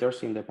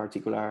operators in the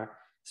particular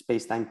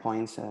space-time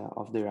points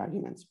of their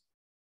arguments.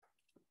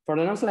 For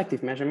the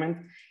non-selective measurement,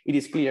 it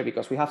is clear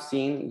because we have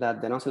seen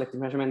that the non-selective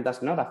measurement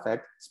does not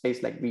affect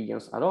space-like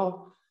regions at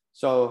all.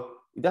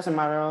 So it doesn't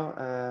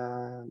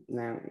matter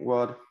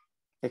what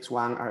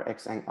x1 or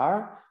xn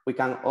are. We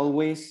can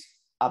always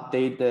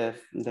update the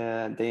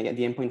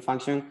endpoint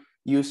function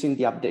using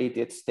the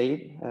updated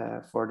state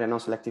for the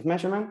non-selective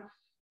measurement.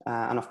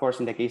 And of course,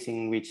 in the case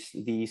in which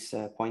these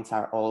points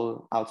are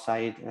all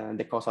outside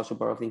the causal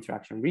support of the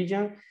interaction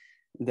region,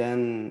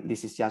 then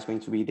this is just going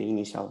to be the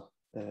initial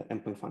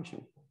endpoint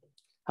function.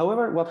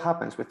 However, what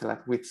happens with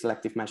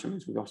selective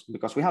measurements?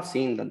 Because we have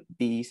seen that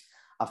these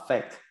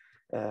affect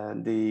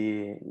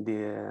the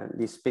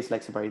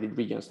space-like separated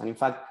regions. And in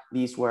fact,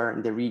 these were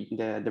the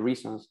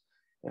reason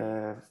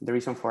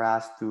for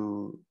us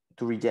to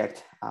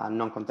reject a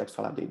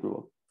non-contextual update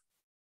rule.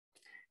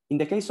 In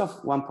the case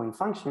of one-point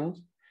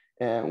functions,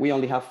 we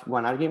only have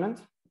one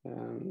argument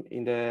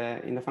in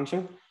the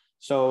function.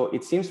 So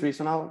it seems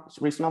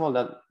reasonable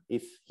that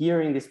if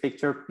here in this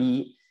picture,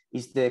 P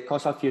is the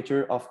causal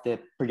future of the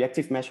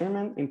projective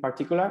measurement in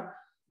particular,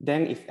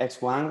 then if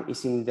X1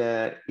 is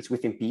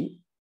within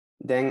P,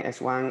 then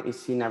S1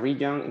 is in a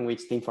region in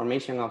which the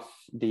information of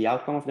the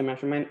outcome of the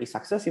measurement is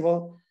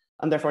accessible,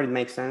 and therefore it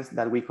makes sense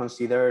that we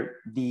consider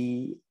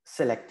the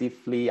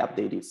selectively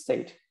updated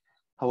state.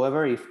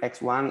 However, if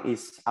X1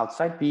 is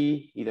outside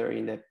P, either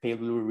in the pale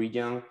blue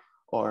region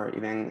or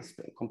even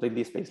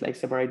completely space-like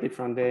separated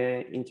from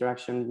the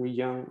interaction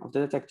region of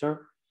the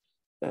detector,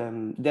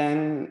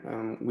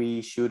 then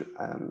we should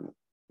update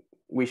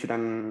we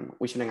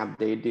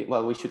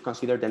should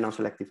consider the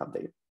non-selective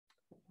update.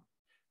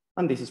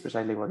 And this is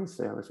precisely what is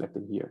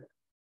reflected here.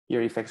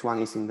 Here, if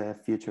x1 is in the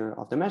future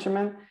of the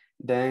measurement,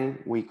 then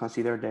we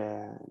consider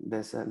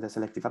the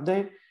selective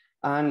update.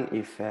 And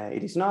if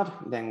it is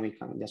not, then we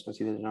can just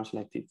consider the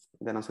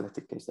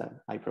non-selective case that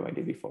I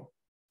provided before.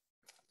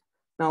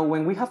 Now,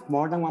 when we have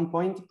more than one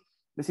point,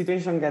 the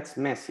situation gets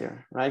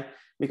messier, right?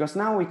 Because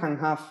now we can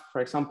have,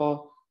 for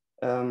example,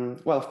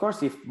 well, of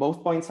course, if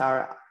both points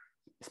are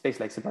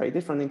space-like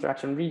separated from the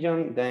interaction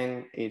region,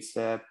 then it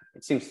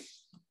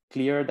seems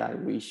clear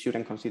that we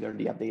shouldn't consider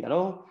the update at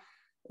all.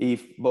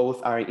 If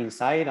both are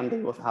inside and they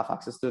both have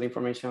access to the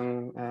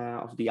information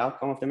of the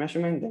outcome of the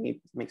measurement, then it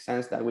makes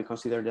sense that we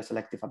consider the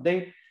selective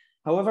update.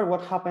 However,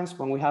 what happens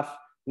when we have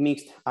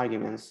mixed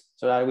arguments?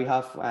 So that we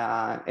have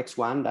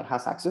x1 that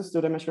has access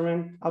to the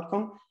measurement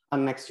outcome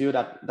and x2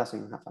 that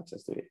doesn't have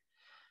access to it.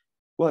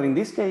 Well, in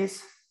this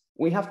case,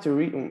 we have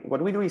to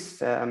what we do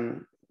is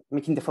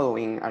making the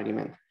following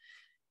argument.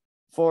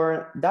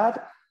 For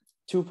that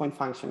 2-point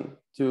function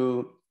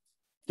to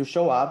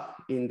show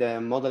up in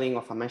the modeling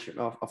of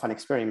of an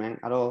experiment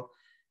at all,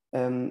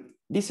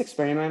 this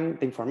experiment,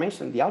 the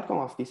information, the outcome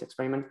of this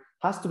experiment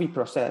has to be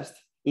processed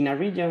in a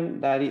region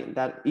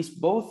that is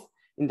both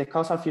in the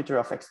causal future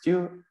of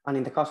x2 and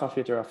in the causal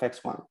future of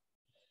x1.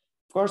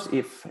 Of course,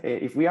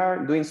 if we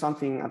are doing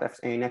something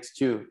in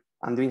x2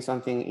 and doing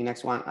something in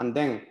x1, and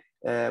then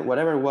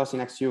whatever was in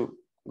x2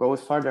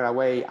 goes further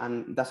away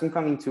and doesn't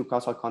come into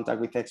causal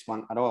contact with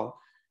x1 at all,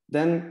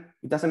 then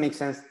it doesn't make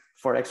sense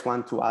for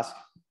x1 to ask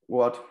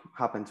what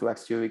happened to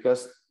x2,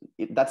 because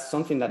that's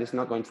something that is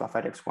not going to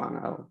affect x1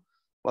 at all.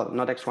 Well,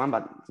 not x1,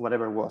 but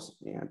whatever was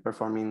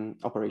performing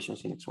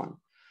operations in x1.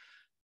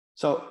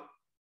 So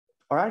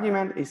our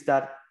argument is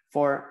that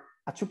for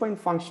a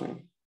 2-point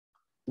function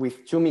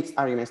with 2 mixed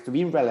arguments to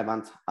be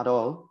relevant at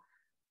all,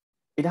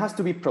 it has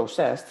to be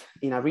processed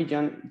in a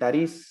region that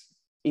is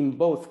in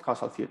both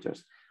causal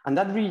futures. And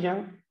that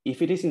region,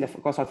 if it is in the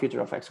causal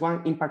future of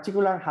x1, in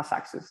particular has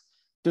access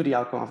to the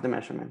outcome of the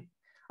measurement.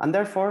 And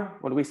therefore,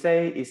 what we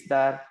say is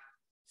that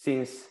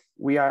since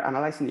we are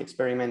analyzing the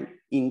experiment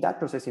in that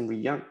processing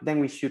region, then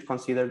we should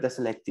consider the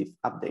selective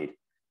update,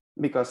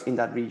 because in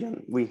that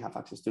region, we have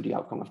access to the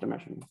outcome of the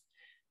measurement.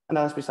 And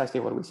that's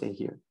precisely what we say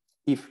here.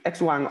 If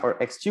x1 or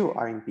x2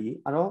 are in P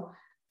at all,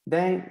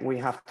 then we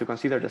have to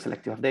consider the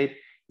selective update.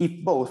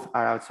 If both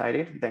are outside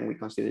it, then we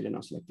consider the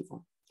non-selective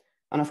one.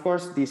 And of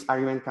course, this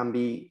argument can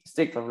be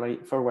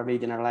straightforwardly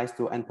generalized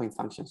to endpoint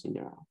functions in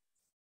general.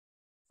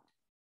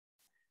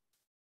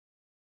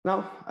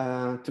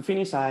 Now, to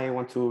finish, I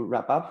want to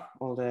wrap up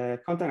all the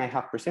content. I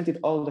have presented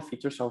all the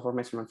features of our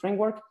measurement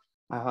framework.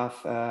 I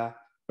have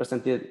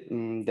presented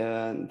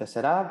the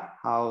setup,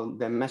 how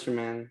the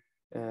measurement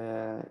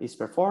is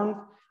performed,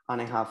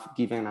 and I have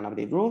given an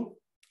update rule.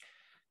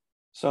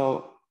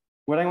 So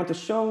what I want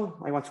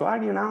to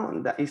argue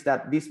now is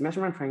that this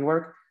measurement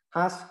framework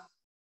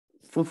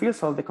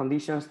fulfills all the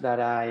conditions that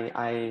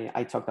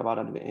I talked about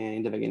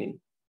in the beginning.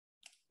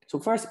 So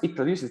first, it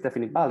produces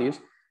definite values,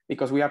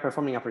 because we are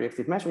performing a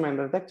projective measurement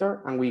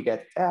detector and we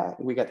get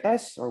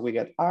S or we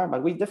get R,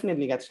 but we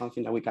definitely get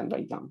something that we can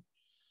write down.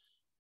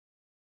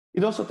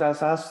 It also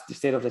tells us the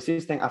state of the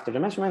system after the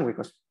measurement,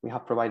 because we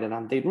have provided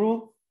an update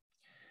rule.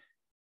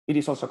 It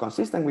is also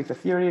consistent with the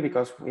theory,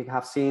 because we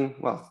have seen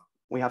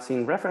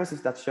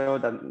references that show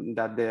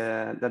that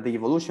the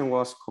evolution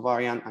was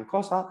covariant and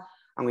causal,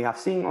 and we have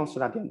seen also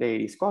that the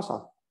update is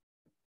causal.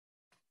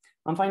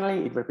 And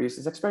finally, it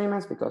reproduces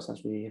experiments, because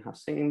as we have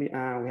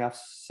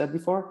said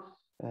before,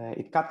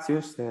 it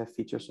captures the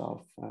features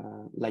of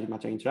light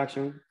matter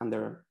interaction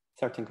under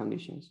certain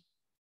conditions.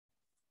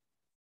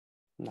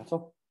 And that's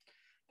all.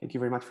 Thank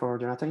you very much for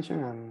your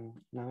attention. And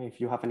now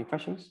if you have any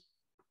questions.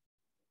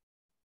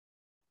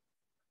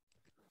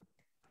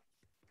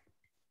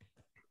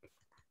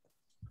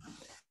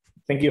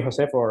 Thank you,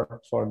 Jose,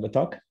 for the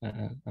talk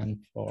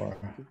and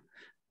for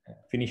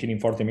finishing in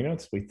 40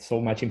 minutes with so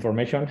much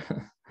information.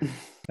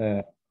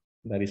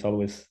 That is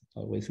always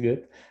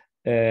good.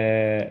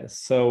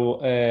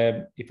 So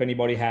if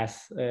anybody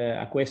has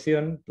a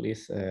question,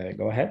 please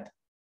go ahead.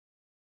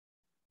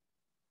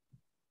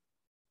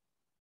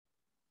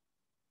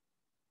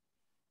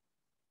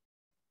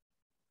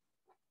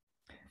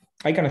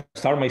 I can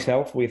start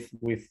myself with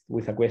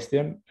a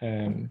question.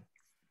 I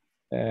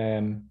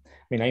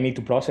mean, I need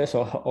to process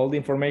all the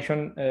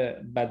information,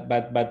 but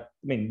I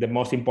mean, the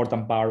most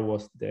important part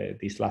was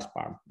this last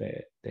part,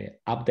 the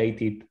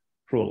updated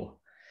rule.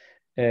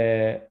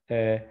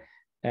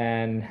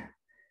 And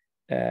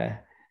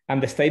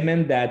the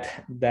statement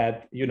that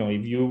you know,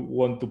 if you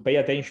want to pay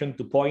attention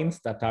to points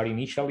that are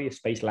initially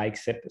space-like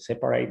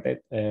separated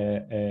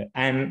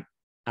and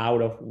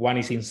out of one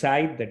is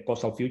inside the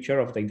causal future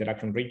of the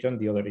interaction region,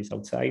 the other is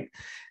outside,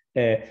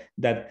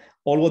 that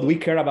all what we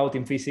care about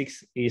in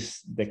physics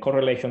is the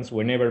correlations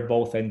whenever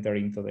both enter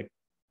into the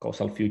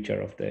causal future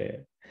of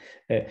the.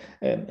 I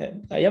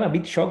am a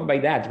bit shocked by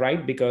that,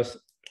 right? Because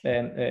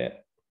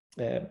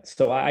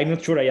So I'm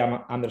not sure I am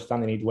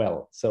understanding it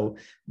well. So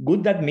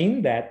would that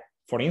mean that,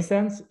 for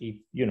instance, if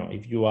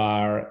you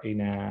are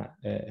in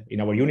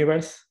our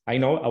universe, I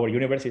know our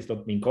universe is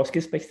not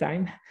Minkowski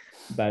spacetime,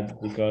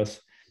 but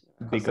because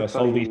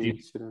all this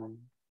is, shouldn't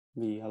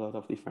be a lot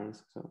of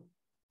difference.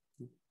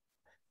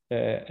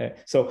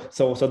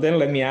 So then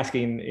let me ask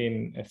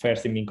in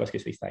first in Minkowski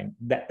spacetime.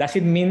 Does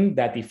it mean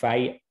that if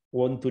I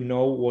want to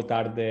know what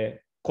are the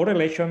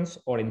correlations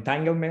or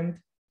entanglement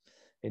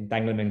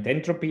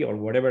entropy, or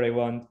whatever I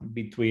want,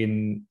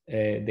 between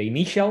the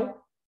initial,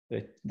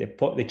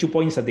 the 2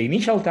 points at the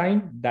initial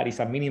time, that is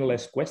a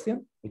meaningless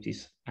question, which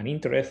is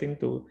uninteresting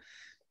to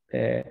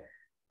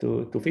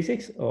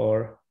physics,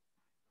 or?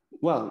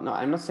 Well, no,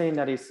 I'm not saying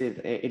that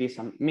it is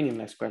a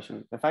meaningless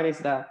question. The fact is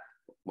that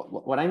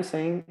what I'm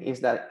saying is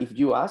that if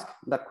you ask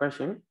that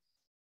question,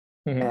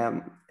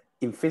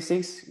 in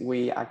physics,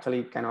 we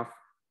actually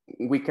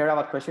we care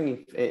about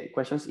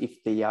questions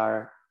if they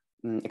are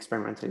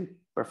experimentally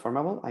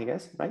performable, I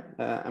guess, right?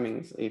 I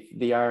mean, if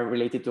they are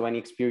related to any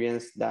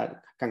experience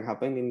that can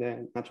happen in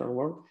the natural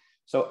world.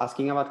 So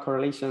asking about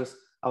correlations,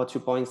 about 2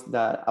 points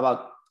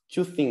about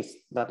 2 things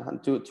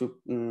that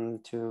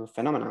two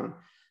phenomena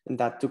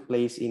that took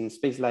place in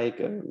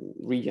space-like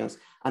regions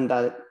and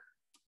that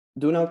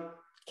do not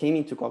came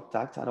into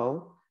contact at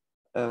all.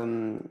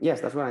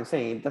 Yes, that's what I'm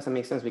saying. It doesn't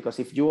make sense, because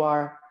if you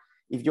are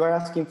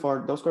asking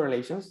for those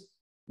correlations,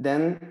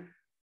 then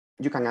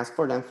you can ask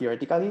for them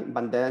theoretically,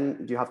 but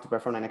then you have to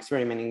perform an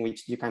experiment in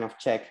which you kind of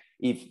check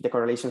if the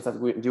correlations that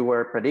you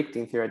were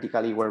predicting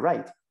theoretically were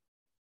right.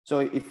 So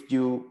if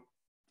you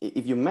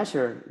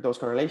measure those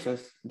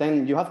correlations,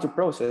 then you have to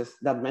process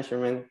that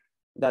measurement,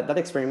 that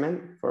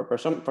experiment. For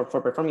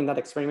performing that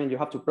experiment, you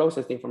have to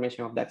process the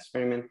information of that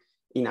experiment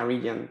in a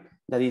region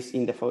that is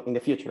in the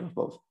future of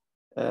both.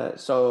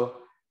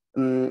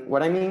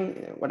 What I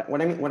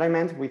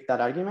meant with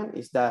that argument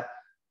is that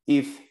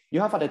if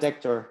you have a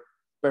detector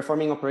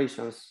performing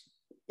operations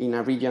in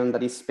a region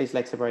that is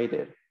space-like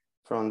separated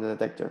from the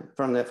detector,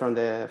 from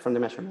the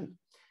measurement,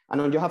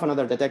 and then you have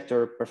another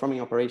detector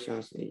performing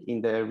operations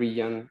in the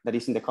region that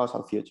is in the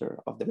causal future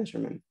of the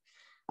measurement.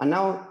 And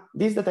now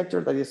this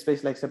detector that is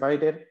space-like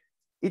separated,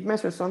 it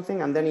measures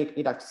something, and then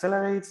it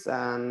accelerates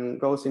and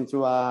goes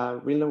into a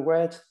Riemann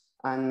wedge,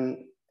 and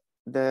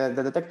the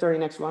detector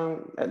in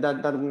X1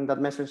 that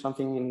measures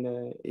something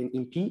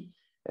in P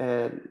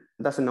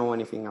doesn't know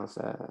anything else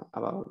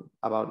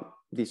about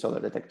this other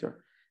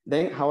detector.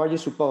 Then how are you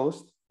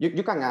supposed?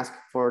 You can ask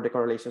for the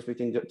correlations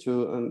between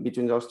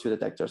those two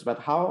detectors, but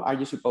how are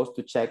you supposed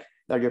to check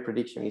that your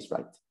prediction is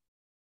right?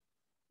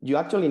 You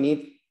actually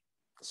need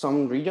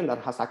some region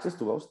that has access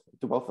to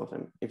both of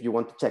them if you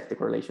want to check the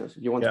correlations.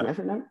 If you want to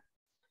measure them,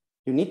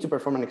 you need to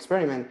perform an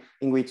experiment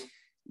in which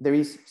there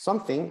is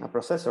something, a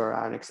processor,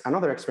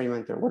 another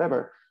experimenter,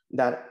 whatever,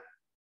 that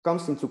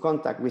comes into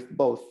contact with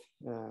both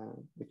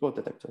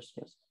detectors.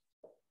 Yes.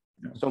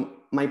 Yeah. So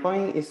my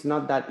point is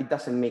not that it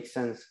doesn't make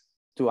sense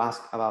to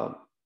ask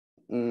about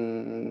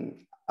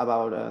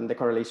the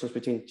correlations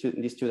between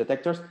these two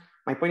detectors.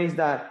 My point is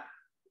that,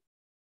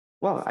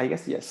 well, I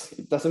guess yes,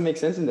 it doesn't make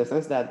sense in the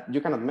sense that you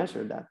cannot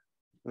measure that.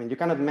 I mean, you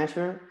cannot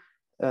measure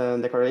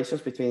the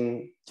correlations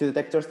between two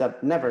detectors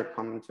that never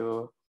come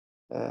into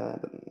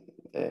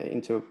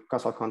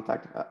causal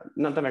contact,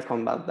 not never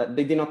come, but that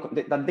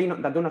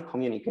do not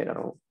communicate at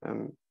all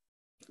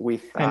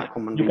with a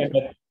common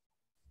region.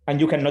 And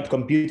you cannot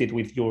compute it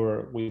with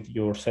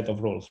your set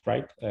of rules,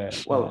 right?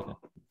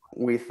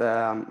 With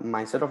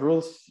my set of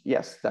rules,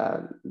 yes,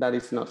 that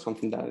is not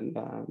something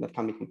that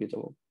can be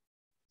computable.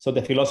 So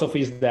the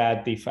philosophy is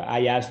that if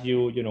I ask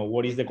you,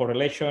 what is the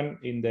correlation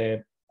in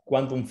the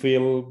quantum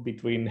field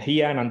between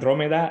here and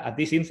Andromeda at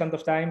this instant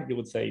of time, you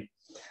would say,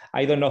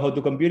 I don't know how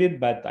to compute it,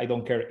 but I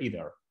don't care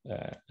either,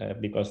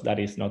 because that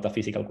is not a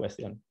physical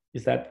question.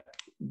 Is that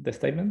the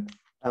statement?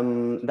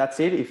 That's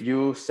it. If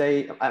you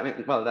say,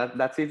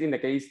 that's it in the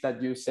case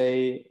that you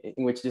say,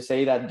 in which you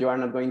say that you are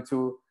not going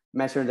to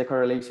measure the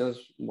correlations,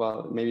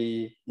 well,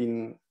 maybe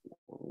in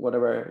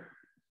whatever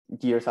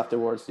years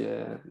afterwards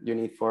you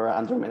need for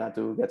Andromeda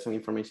to get some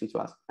information to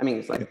us. I mean,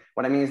 it's like,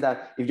 what I mean is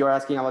that if you're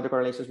asking about the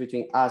correlations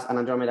between us and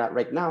Andromeda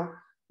right now,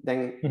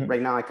 then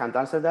right now I can't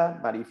answer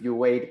that. But if you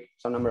wait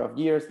some number of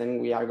years, then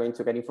we are going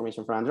to get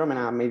information from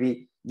Andromeda.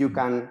 Maybe you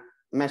can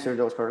measure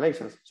those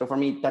correlations. So for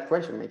me, that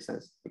question makes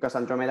sense because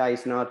Andromeda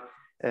is not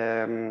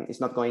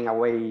going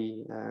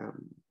away.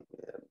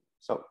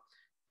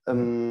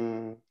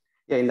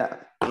 Yeah,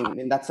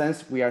 in that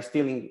sense, we are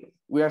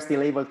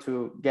still able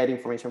to get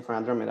information from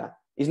Andromeda.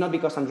 It's not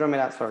because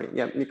Andromeda, sorry,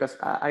 yeah, because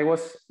I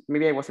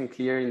wasn't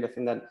clear in the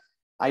thing that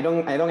I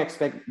don't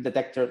expect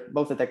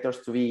both detectors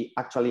to be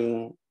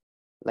actually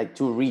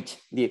to reach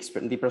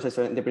the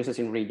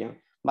processing region,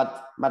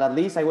 but at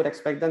least I would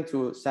expect them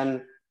to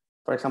send,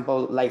 for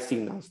example, light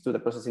signals to the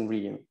processing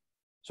region.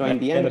 So in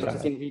the end, the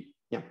processing region,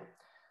 yeah.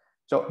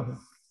 So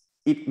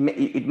it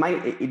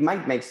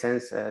might make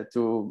sense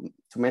to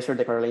measure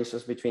the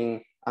correlations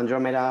between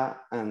Andromeda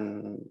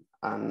and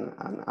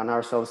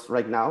ourselves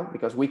right now,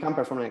 because we can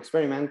perform an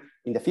experiment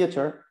in the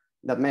future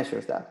that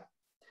measures that.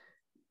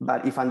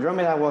 But if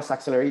Andromeda was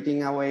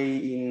accelerating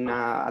away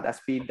at a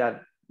speed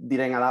that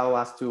didn't allow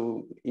us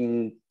to,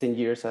 in 10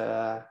 years,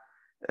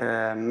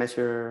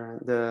 measure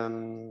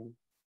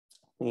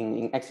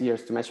in X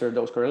years to measure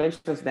those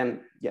correlations,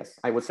 then yes,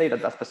 I would say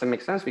that doesn't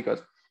make sense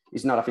because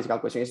it's not a physical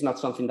question. It's not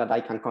something that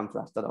I can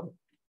contrast at all.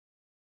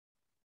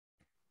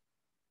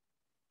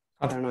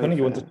 I don't know if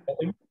you want to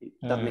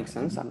that makes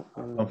sense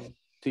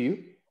to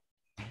you.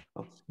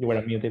 Oh. You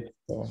were muted,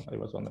 so I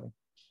was wondering.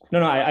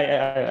 No,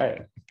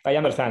 I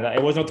understand. I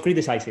was not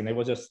criticizing. I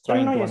was just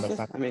trying to understand.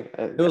 Yes. I mean,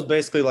 it was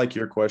basically like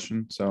your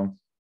question. So,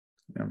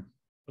 yeah.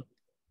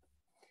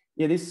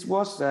 Yeah, this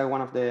was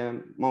one of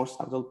the most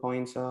subtle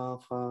points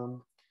of.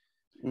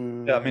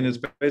 Yeah, I mean, it's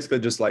basically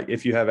just like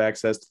if you have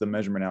access to the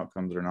measurement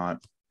outcomes or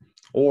not,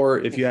 or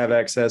if you have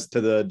access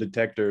to the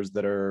detectors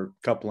that are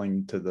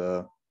coupling to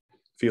the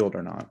field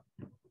or not.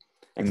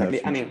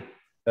 Exactly. I mean,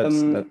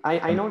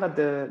 I know that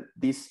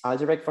this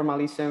algebraic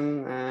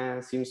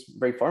formalism seems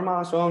very formal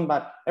and so on,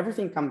 but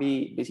everything can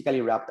be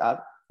basically wrapped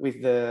up with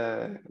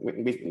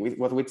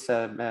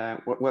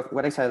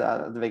what I said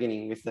at the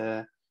beginning with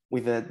the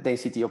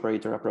density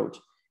operator approach.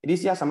 It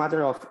is just a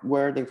matter of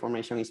where the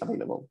information is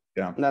available.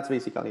 Yeah, and that's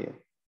basically it.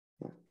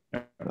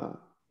 Yeah.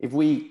 If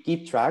we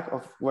keep track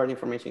of where the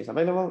information is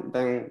available,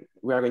 then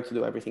we are going to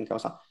do everything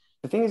causal.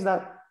 The thing is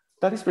that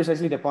is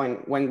precisely the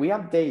point. When we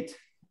update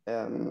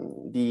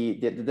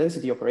the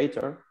density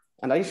operator,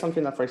 and that is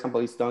something that, for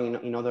example, is done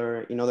in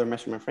other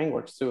measurement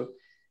frameworks too.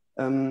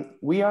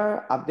 We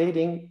are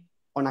updating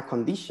on a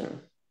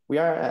condition. We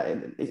are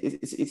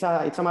it's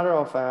a matter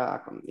of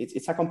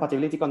it's a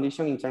compatibility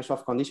condition in terms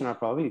of conditional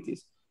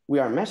probabilities. We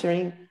are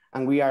measuring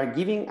and we are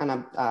giving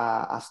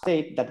a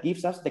state that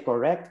gives us the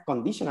correct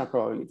conditional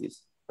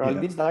probabilities.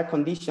 Probabilities that are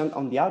conditioned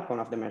on the outcome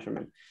of the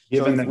measurement.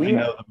 Given that we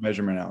know the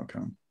measurement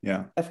outcome.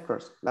 Yeah. Of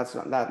course, that's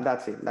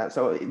it.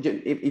 So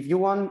if you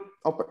want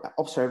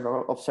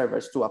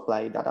observers to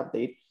apply that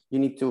update, you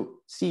need to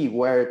see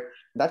where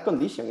that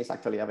condition is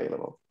actually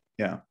available.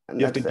 Yeah. And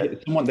you have to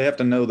get someone, they have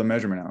to know the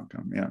measurement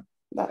outcome. Yeah.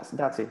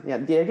 That's it. Yeah.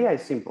 The idea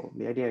is simple.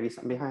 The idea is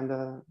behind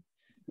the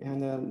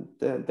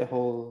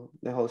whole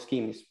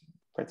scheme is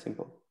quite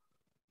simple.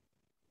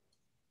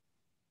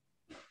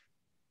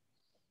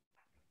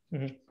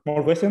 Mm-hmm.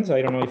 More questions?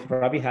 I don't know if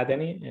Ravi had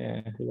any.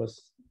 He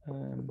was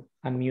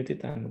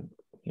unmuted and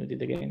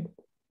muted again.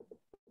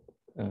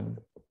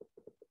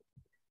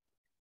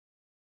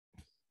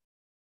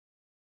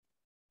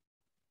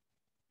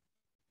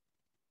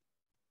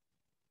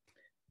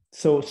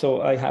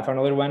 So I have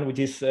another one, which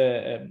is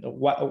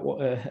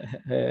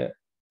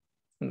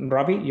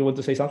Ravi, you want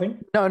to say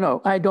something?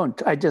 No, I don't.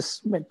 I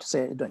just meant to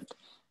say I don't.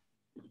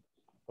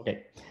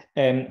 Okay.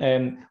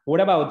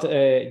 What about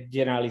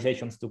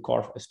generalizations to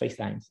core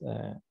spacetimes?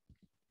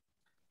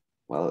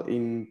 Well,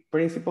 in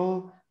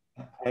principle,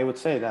 I would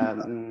say that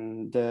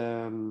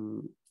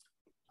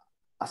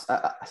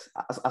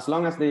as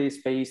long as the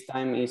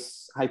space-time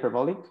is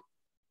hyperbolic,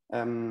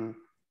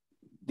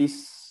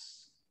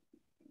 this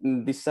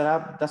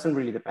setup doesn't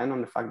really depend on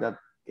the fact that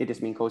it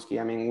is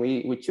Minkowski. I mean,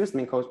 we chose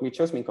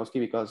Minkowski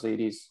because it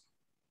is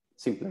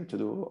simpler to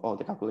do all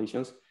the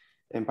calculations,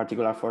 in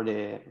particular for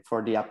the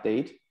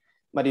update.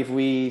 But if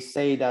we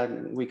say that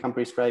we can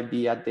prescribe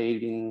the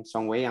update in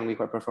some way and we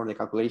can perform the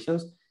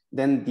calculations,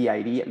 then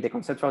the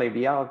conceptual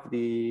idea of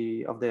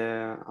the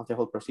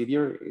whole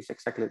procedure is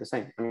exactly the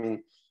same. I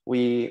mean,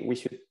 we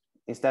should,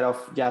 instead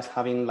of just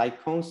having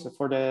light cones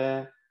for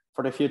the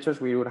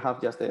futures, we would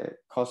have just the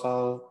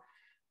causal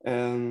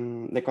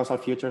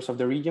futures of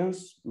the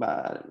regions,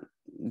 but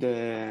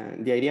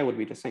the idea would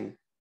be the same.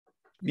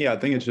 Yeah, I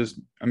think it's just,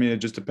 I mean, it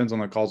just depends on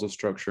the causal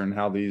structure and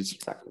how these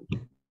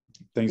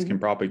things can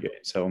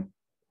propagate. So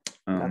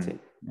that's it.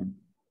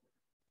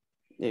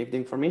 If the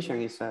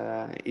information is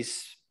sort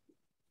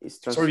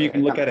of, you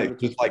can look at it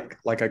just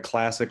like a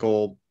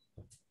classical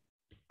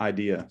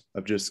idea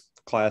of just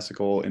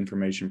classical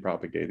information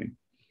propagating.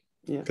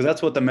 Yeah, because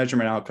that's what the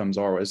measurement outcomes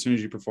are. As soon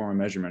as you perform a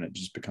measurement, it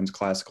just becomes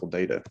classical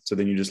data. So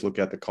then you just look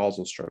at the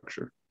causal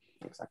structure.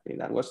 Exactly.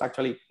 That was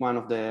actually one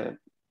of the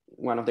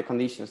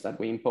conditions that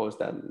we imposed,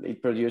 that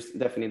it produced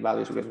definite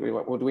values, because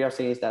what we are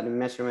saying is that in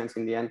measurements,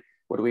 in the end,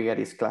 what we get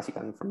is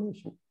classical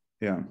information.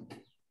 Yeah.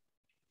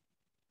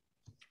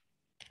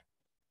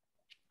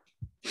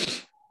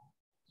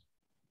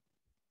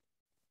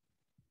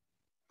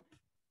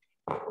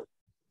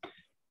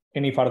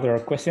 Any further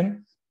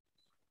question?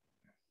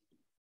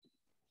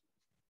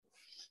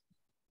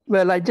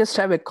 Well, I just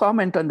have a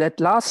comment on that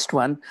last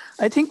one.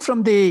 I think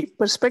from the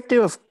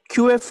perspective of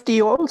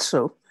QFT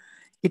also,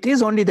 it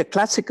is only the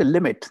classical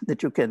limit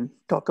that you can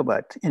talk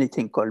about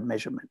anything called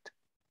measurement.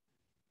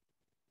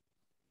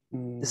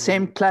 The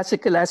same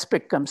classical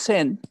aspect comes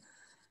in,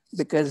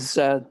 because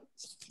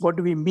what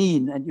do we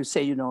mean? And you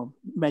say,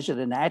 measure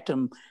an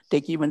atom,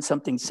 take even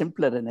something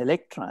simpler, an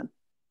electron.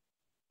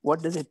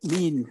 What does it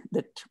mean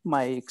that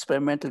my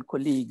experimental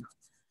colleague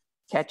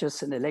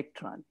catches an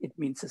electron? It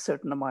means a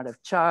certain amount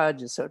of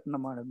charge, a certain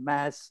amount of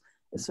mass,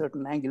 a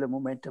certain angular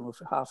momentum of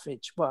a half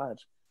h bar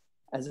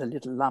as a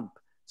little lump.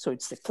 So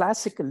it's the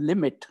classical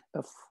limit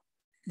of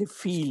the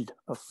field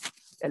of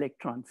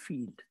electron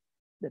field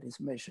that is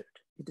measured.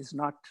 It is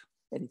not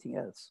anything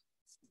else.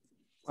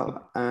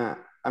 Well,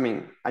 I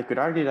mean, I could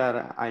argue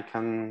that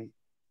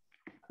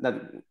that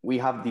we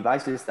have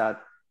devices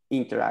that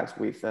interact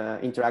with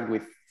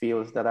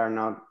fields that are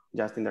not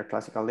just in their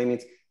classical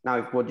limits. Now,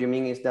 if what you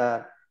mean is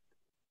that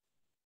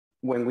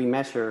when we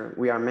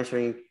are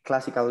measuring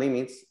classical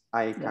limits,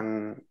 I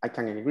can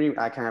agree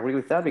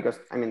with that, because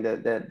I mean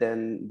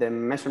the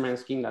measurement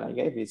scheme that I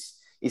gave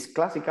is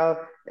classical.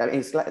 I mean,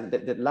 it's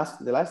the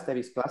last step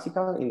is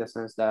classical in the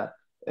sense that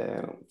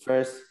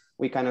first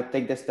we cannot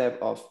take the step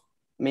of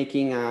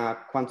making a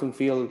quantum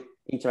field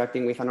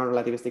interacting with a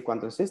non-relativistic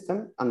quantum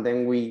system, and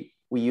then we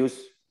use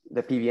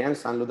the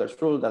PVMs and Luther's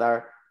rule that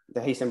are the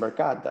Heisenberg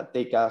cut that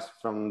take us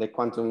from the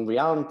quantum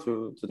realm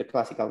to the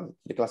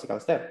classical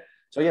step.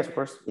 So yes, of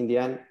course, in the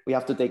end, we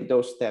have to take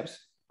those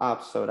steps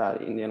up so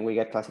that in the end we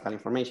get classical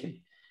information.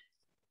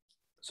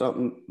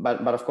 So,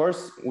 but of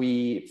course,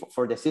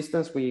 for the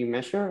systems we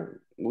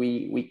measure,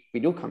 we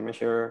can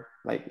measure,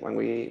 like when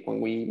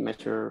we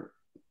measure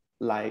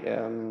like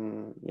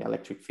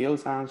electric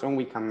fields and so on,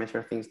 we can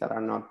measure things that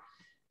are not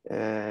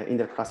in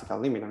their classical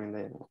limit. I mean,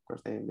 of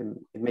course,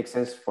 it makes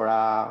sense for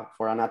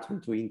an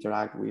atom to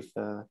interact with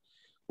a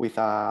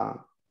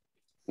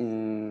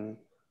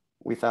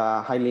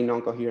highly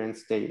non-coherent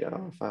state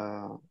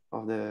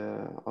of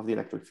the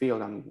electric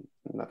field, and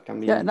that can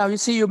be. Yeah. Now you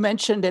see, you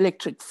mentioned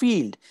electric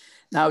field.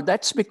 Now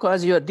that's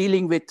because you're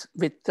dealing with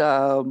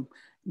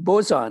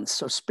bosons,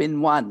 so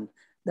spin 1.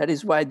 That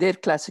is why their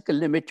classical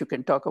limit, you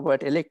can talk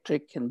about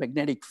electric and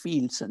magnetic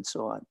fields and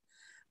so on.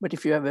 But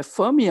if you have a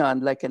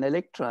fermion like an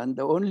electron,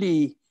 the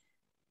only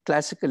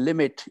classical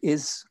limit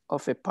is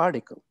of a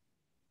particle.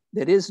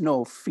 There is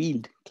no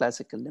field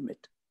classical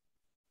limit.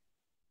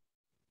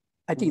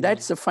 I think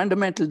that's the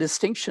fundamental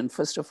distinction,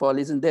 first of all,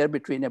 isn't there,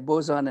 between a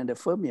boson and a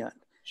fermion?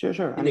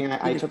 Sure. I mean,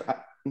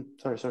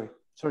 sorry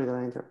that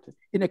I interrupted.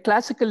 In a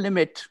classical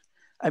limit,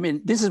 I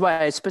mean, this is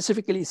why I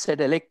specifically said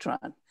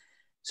electron.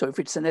 So if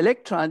it's an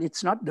electron,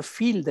 it's not the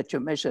field that you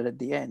measure at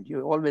the end.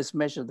 You always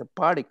measure the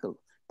particle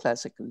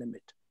classical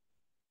limit.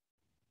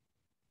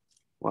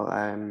 Well,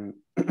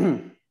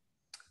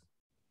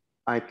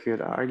 I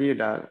could argue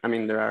that, I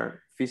mean, there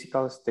are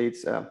physical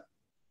states.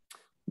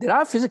 There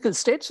are physical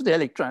states to the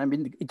electron. I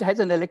mean, it has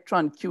an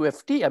electron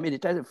QFT. I mean,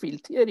 it has a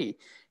field theory.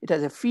 It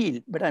has a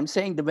field. But I'm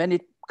saying that when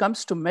it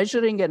comes to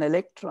measuring an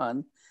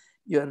electron,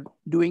 you're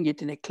doing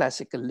it in a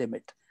classical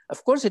limit.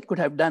 Of course, it could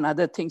have done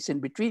other things in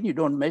between. You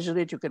don't measure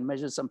it, you can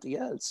measure something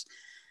else.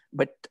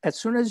 But as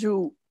soon as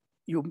you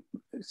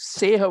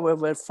say,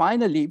 however,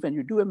 finally, when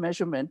you do a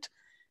measurement,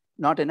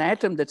 not an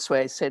atom, that's why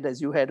I said,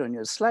 as you had on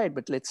your slide,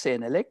 but let's say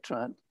an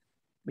electron,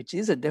 which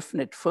is a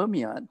definite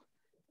fermion,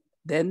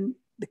 then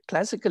the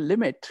classical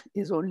limit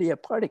is only a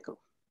particle,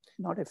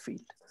 not a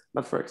field.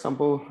 But for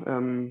example,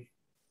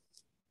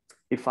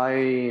 if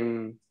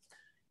I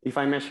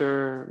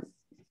measure,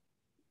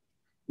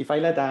 if I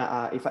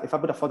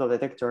put a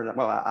photodetector,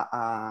 well,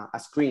 a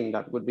screen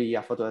that would be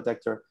a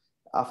photodetector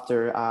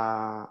after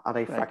a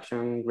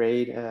diffraction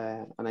grade,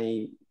 and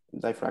I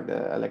diffract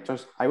the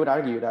electrons, I would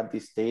argue that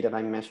this state that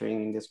I'm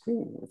measuring in the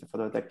screen with the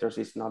photodetectors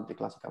is not the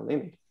classical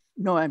limit.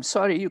 No, I'm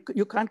sorry,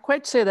 you can't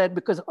quite say that,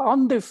 because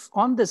on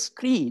the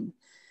screen,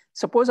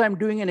 suppose I'm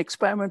doing an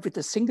experiment with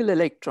a single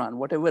electron,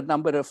 whatever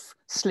number of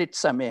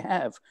slits I may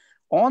have.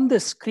 On the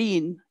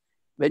screen,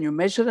 when you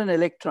measure an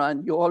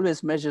electron, you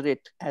always measure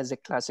it as a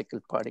classical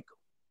particle.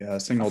 Yeah, a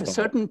single of a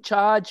certain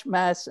charge,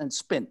 mass, and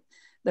spin.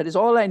 That is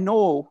all I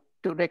know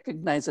to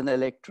recognize an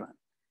electron.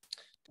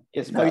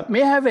 Yes, now, it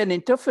may have an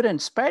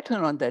interference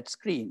pattern on that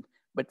screen,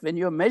 but when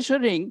you're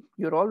measuring,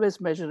 you're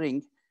always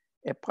measuring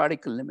a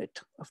particle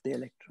limit of the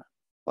electron.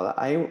 Well,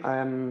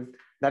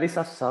 that is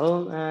a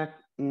subtle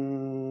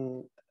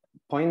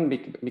point,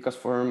 because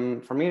for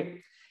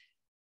me,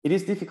 it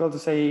is difficult to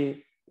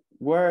say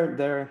where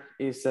there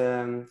is,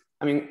 I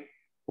mean,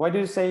 why do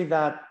you say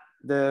that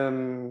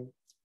that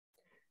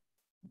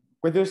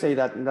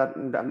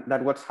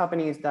what's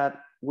happening is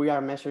that we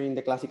are measuring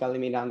the classical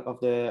limit of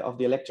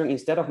the electron,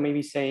 instead of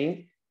maybe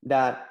saying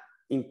that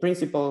in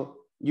principle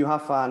you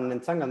have an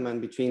entanglement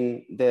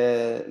between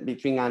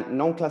a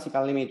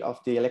non-classical limit of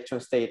the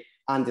electron state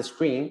and the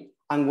screen,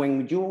 and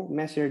when you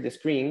measure the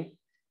screen,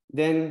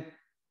 then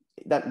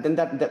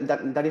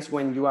that is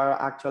when you are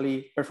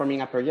actually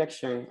performing a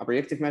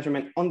projective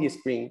measurement on the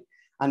screen,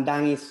 and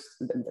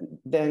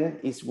then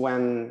is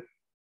when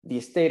the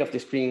state of the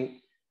screen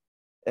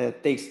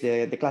takes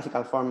the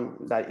classical form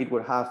that it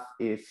would have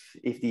if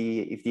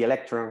the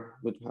electron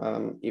would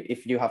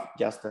if you have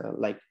just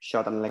like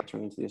shot an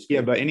electron into the screen.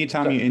 Yeah, but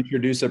anytime you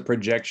introduce a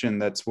projection,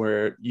 that's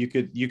where you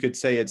could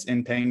say it's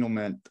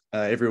entanglement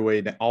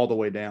all the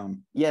way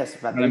down. Yes,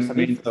 but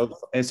so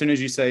as soon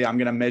as you say I'm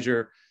going to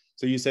measure,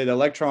 so you say the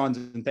electron's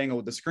entangled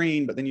with the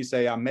screen, but then you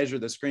say I measure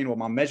the screen with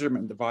my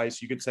measurement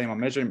device. You could say my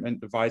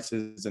measurement device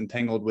is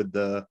entangled with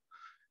the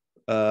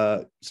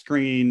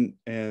screen,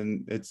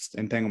 and it's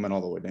entanglement all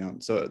the way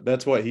down. So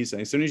that's what he's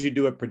saying. As soon as you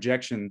do a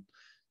projection,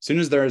 as soon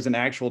as there is an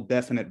actual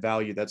definite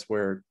value, that's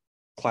where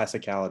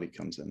classicality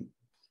comes in.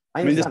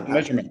 I mean, this is the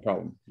measurement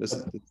problem. This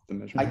is the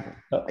measurement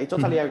problem. I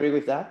totally agree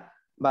with that.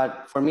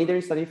 But for me, there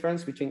is a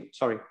difference between,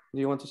 sorry, do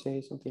you want to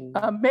say something?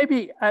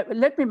 Maybe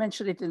let me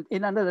mention it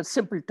in another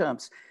simple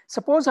terms.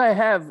 Suppose I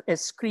have a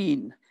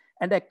screen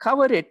and I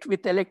cover it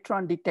with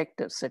electron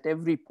detectors at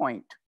every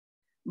point.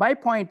 My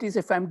point is,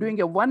 if I'm doing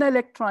a 1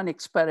 electron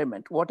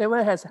experiment,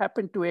 whatever has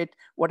happened to it,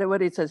 whatever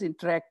it has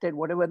interacted,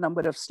 whatever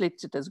number of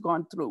slits it has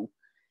gone through,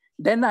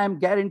 then I'm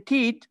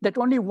guaranteed that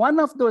only one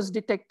of those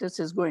detectors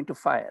is going to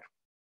fire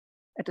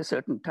at a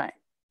certain time.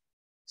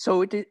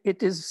 So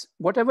it is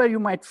whatever you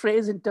might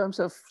phrase in terms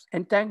of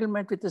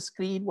entanglement with the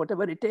screen,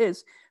 whatever it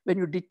is, when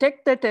you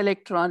detect that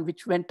electron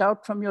which went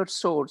out from your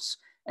source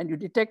and you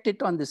detect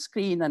it on the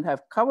screen and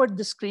have covered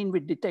the screen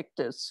with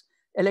detectors,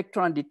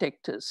 electron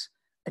detectors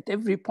at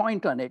every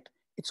point on it,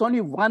 it's only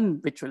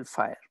one which will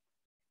fire.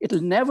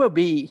 It'll never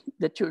be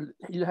that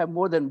you'll have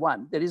more than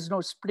one. There is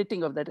no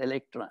splitting of that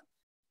electron.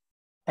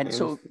 And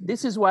so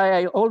this is why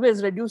I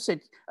always reduce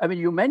it. I mean,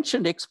 you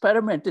mentioned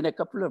experiment in a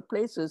couple of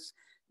places.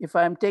 If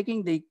I'm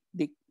taking the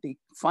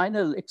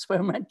final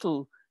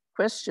experimental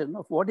question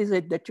of what is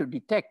it that you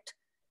detect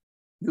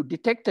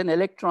an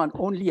electron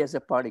only as a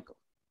particle.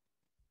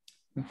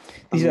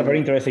 This is a very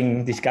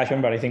interesting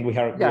discussion, but I think we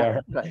are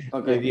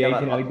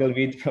deviating a little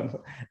bit from.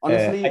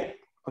 Honestly,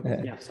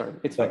 yeah, sorry,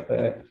 it's fine.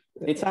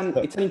 It's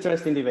an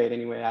interesting debate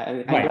anyway.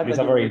 Right, it's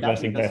a very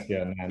interesting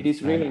question. It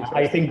is really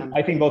interesting.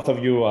 I think both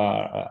of you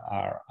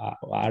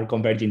are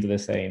converging to the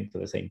same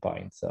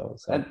point. So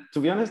to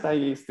be honest,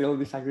 I still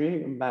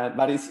disagree, but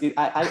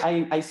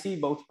I see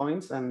both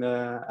points and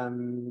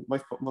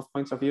both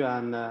points of view,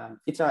 and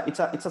it's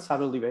a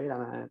subtle debate,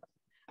 and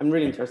I'm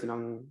really interested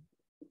on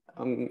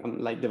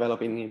like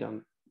developing it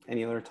on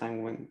any other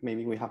time when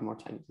maybe we have more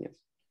time. Yes.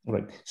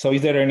 Right. So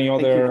is there any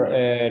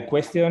other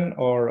question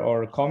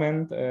or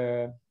comment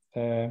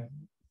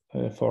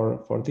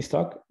for this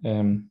talk?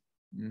 There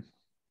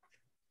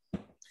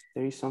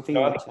is something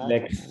in the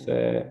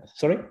chat.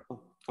 Sorry?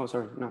 Oh,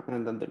 sorry. No,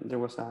 and then there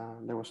was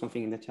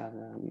something in the chat,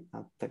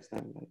 a text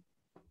that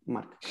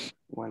Mark.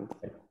 Well.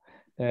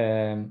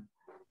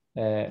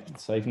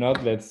 So if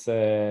not, let's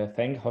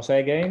thank Jose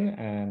again,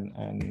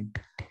 and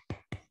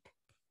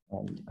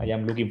I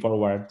am looking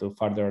forward to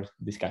further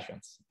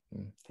discussions.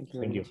 Thank you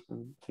very much.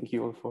 Thank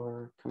you all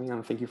for coming,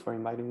 and thank you for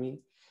inviting me.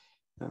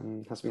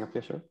 It has been a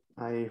pleasure.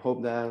 I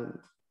hope that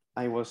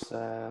I was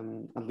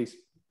at least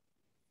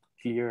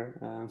clear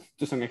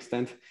to some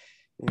extent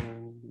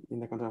in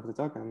the content of the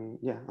talk. And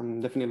yeah,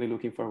 I'm definitely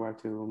looking forward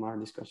to more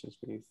discussions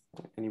with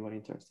anybody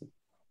interested.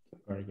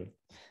 Very good.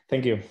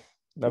 Thank you.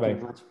 Bye-bye. Thank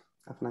you very much.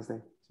 Have a nice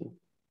day.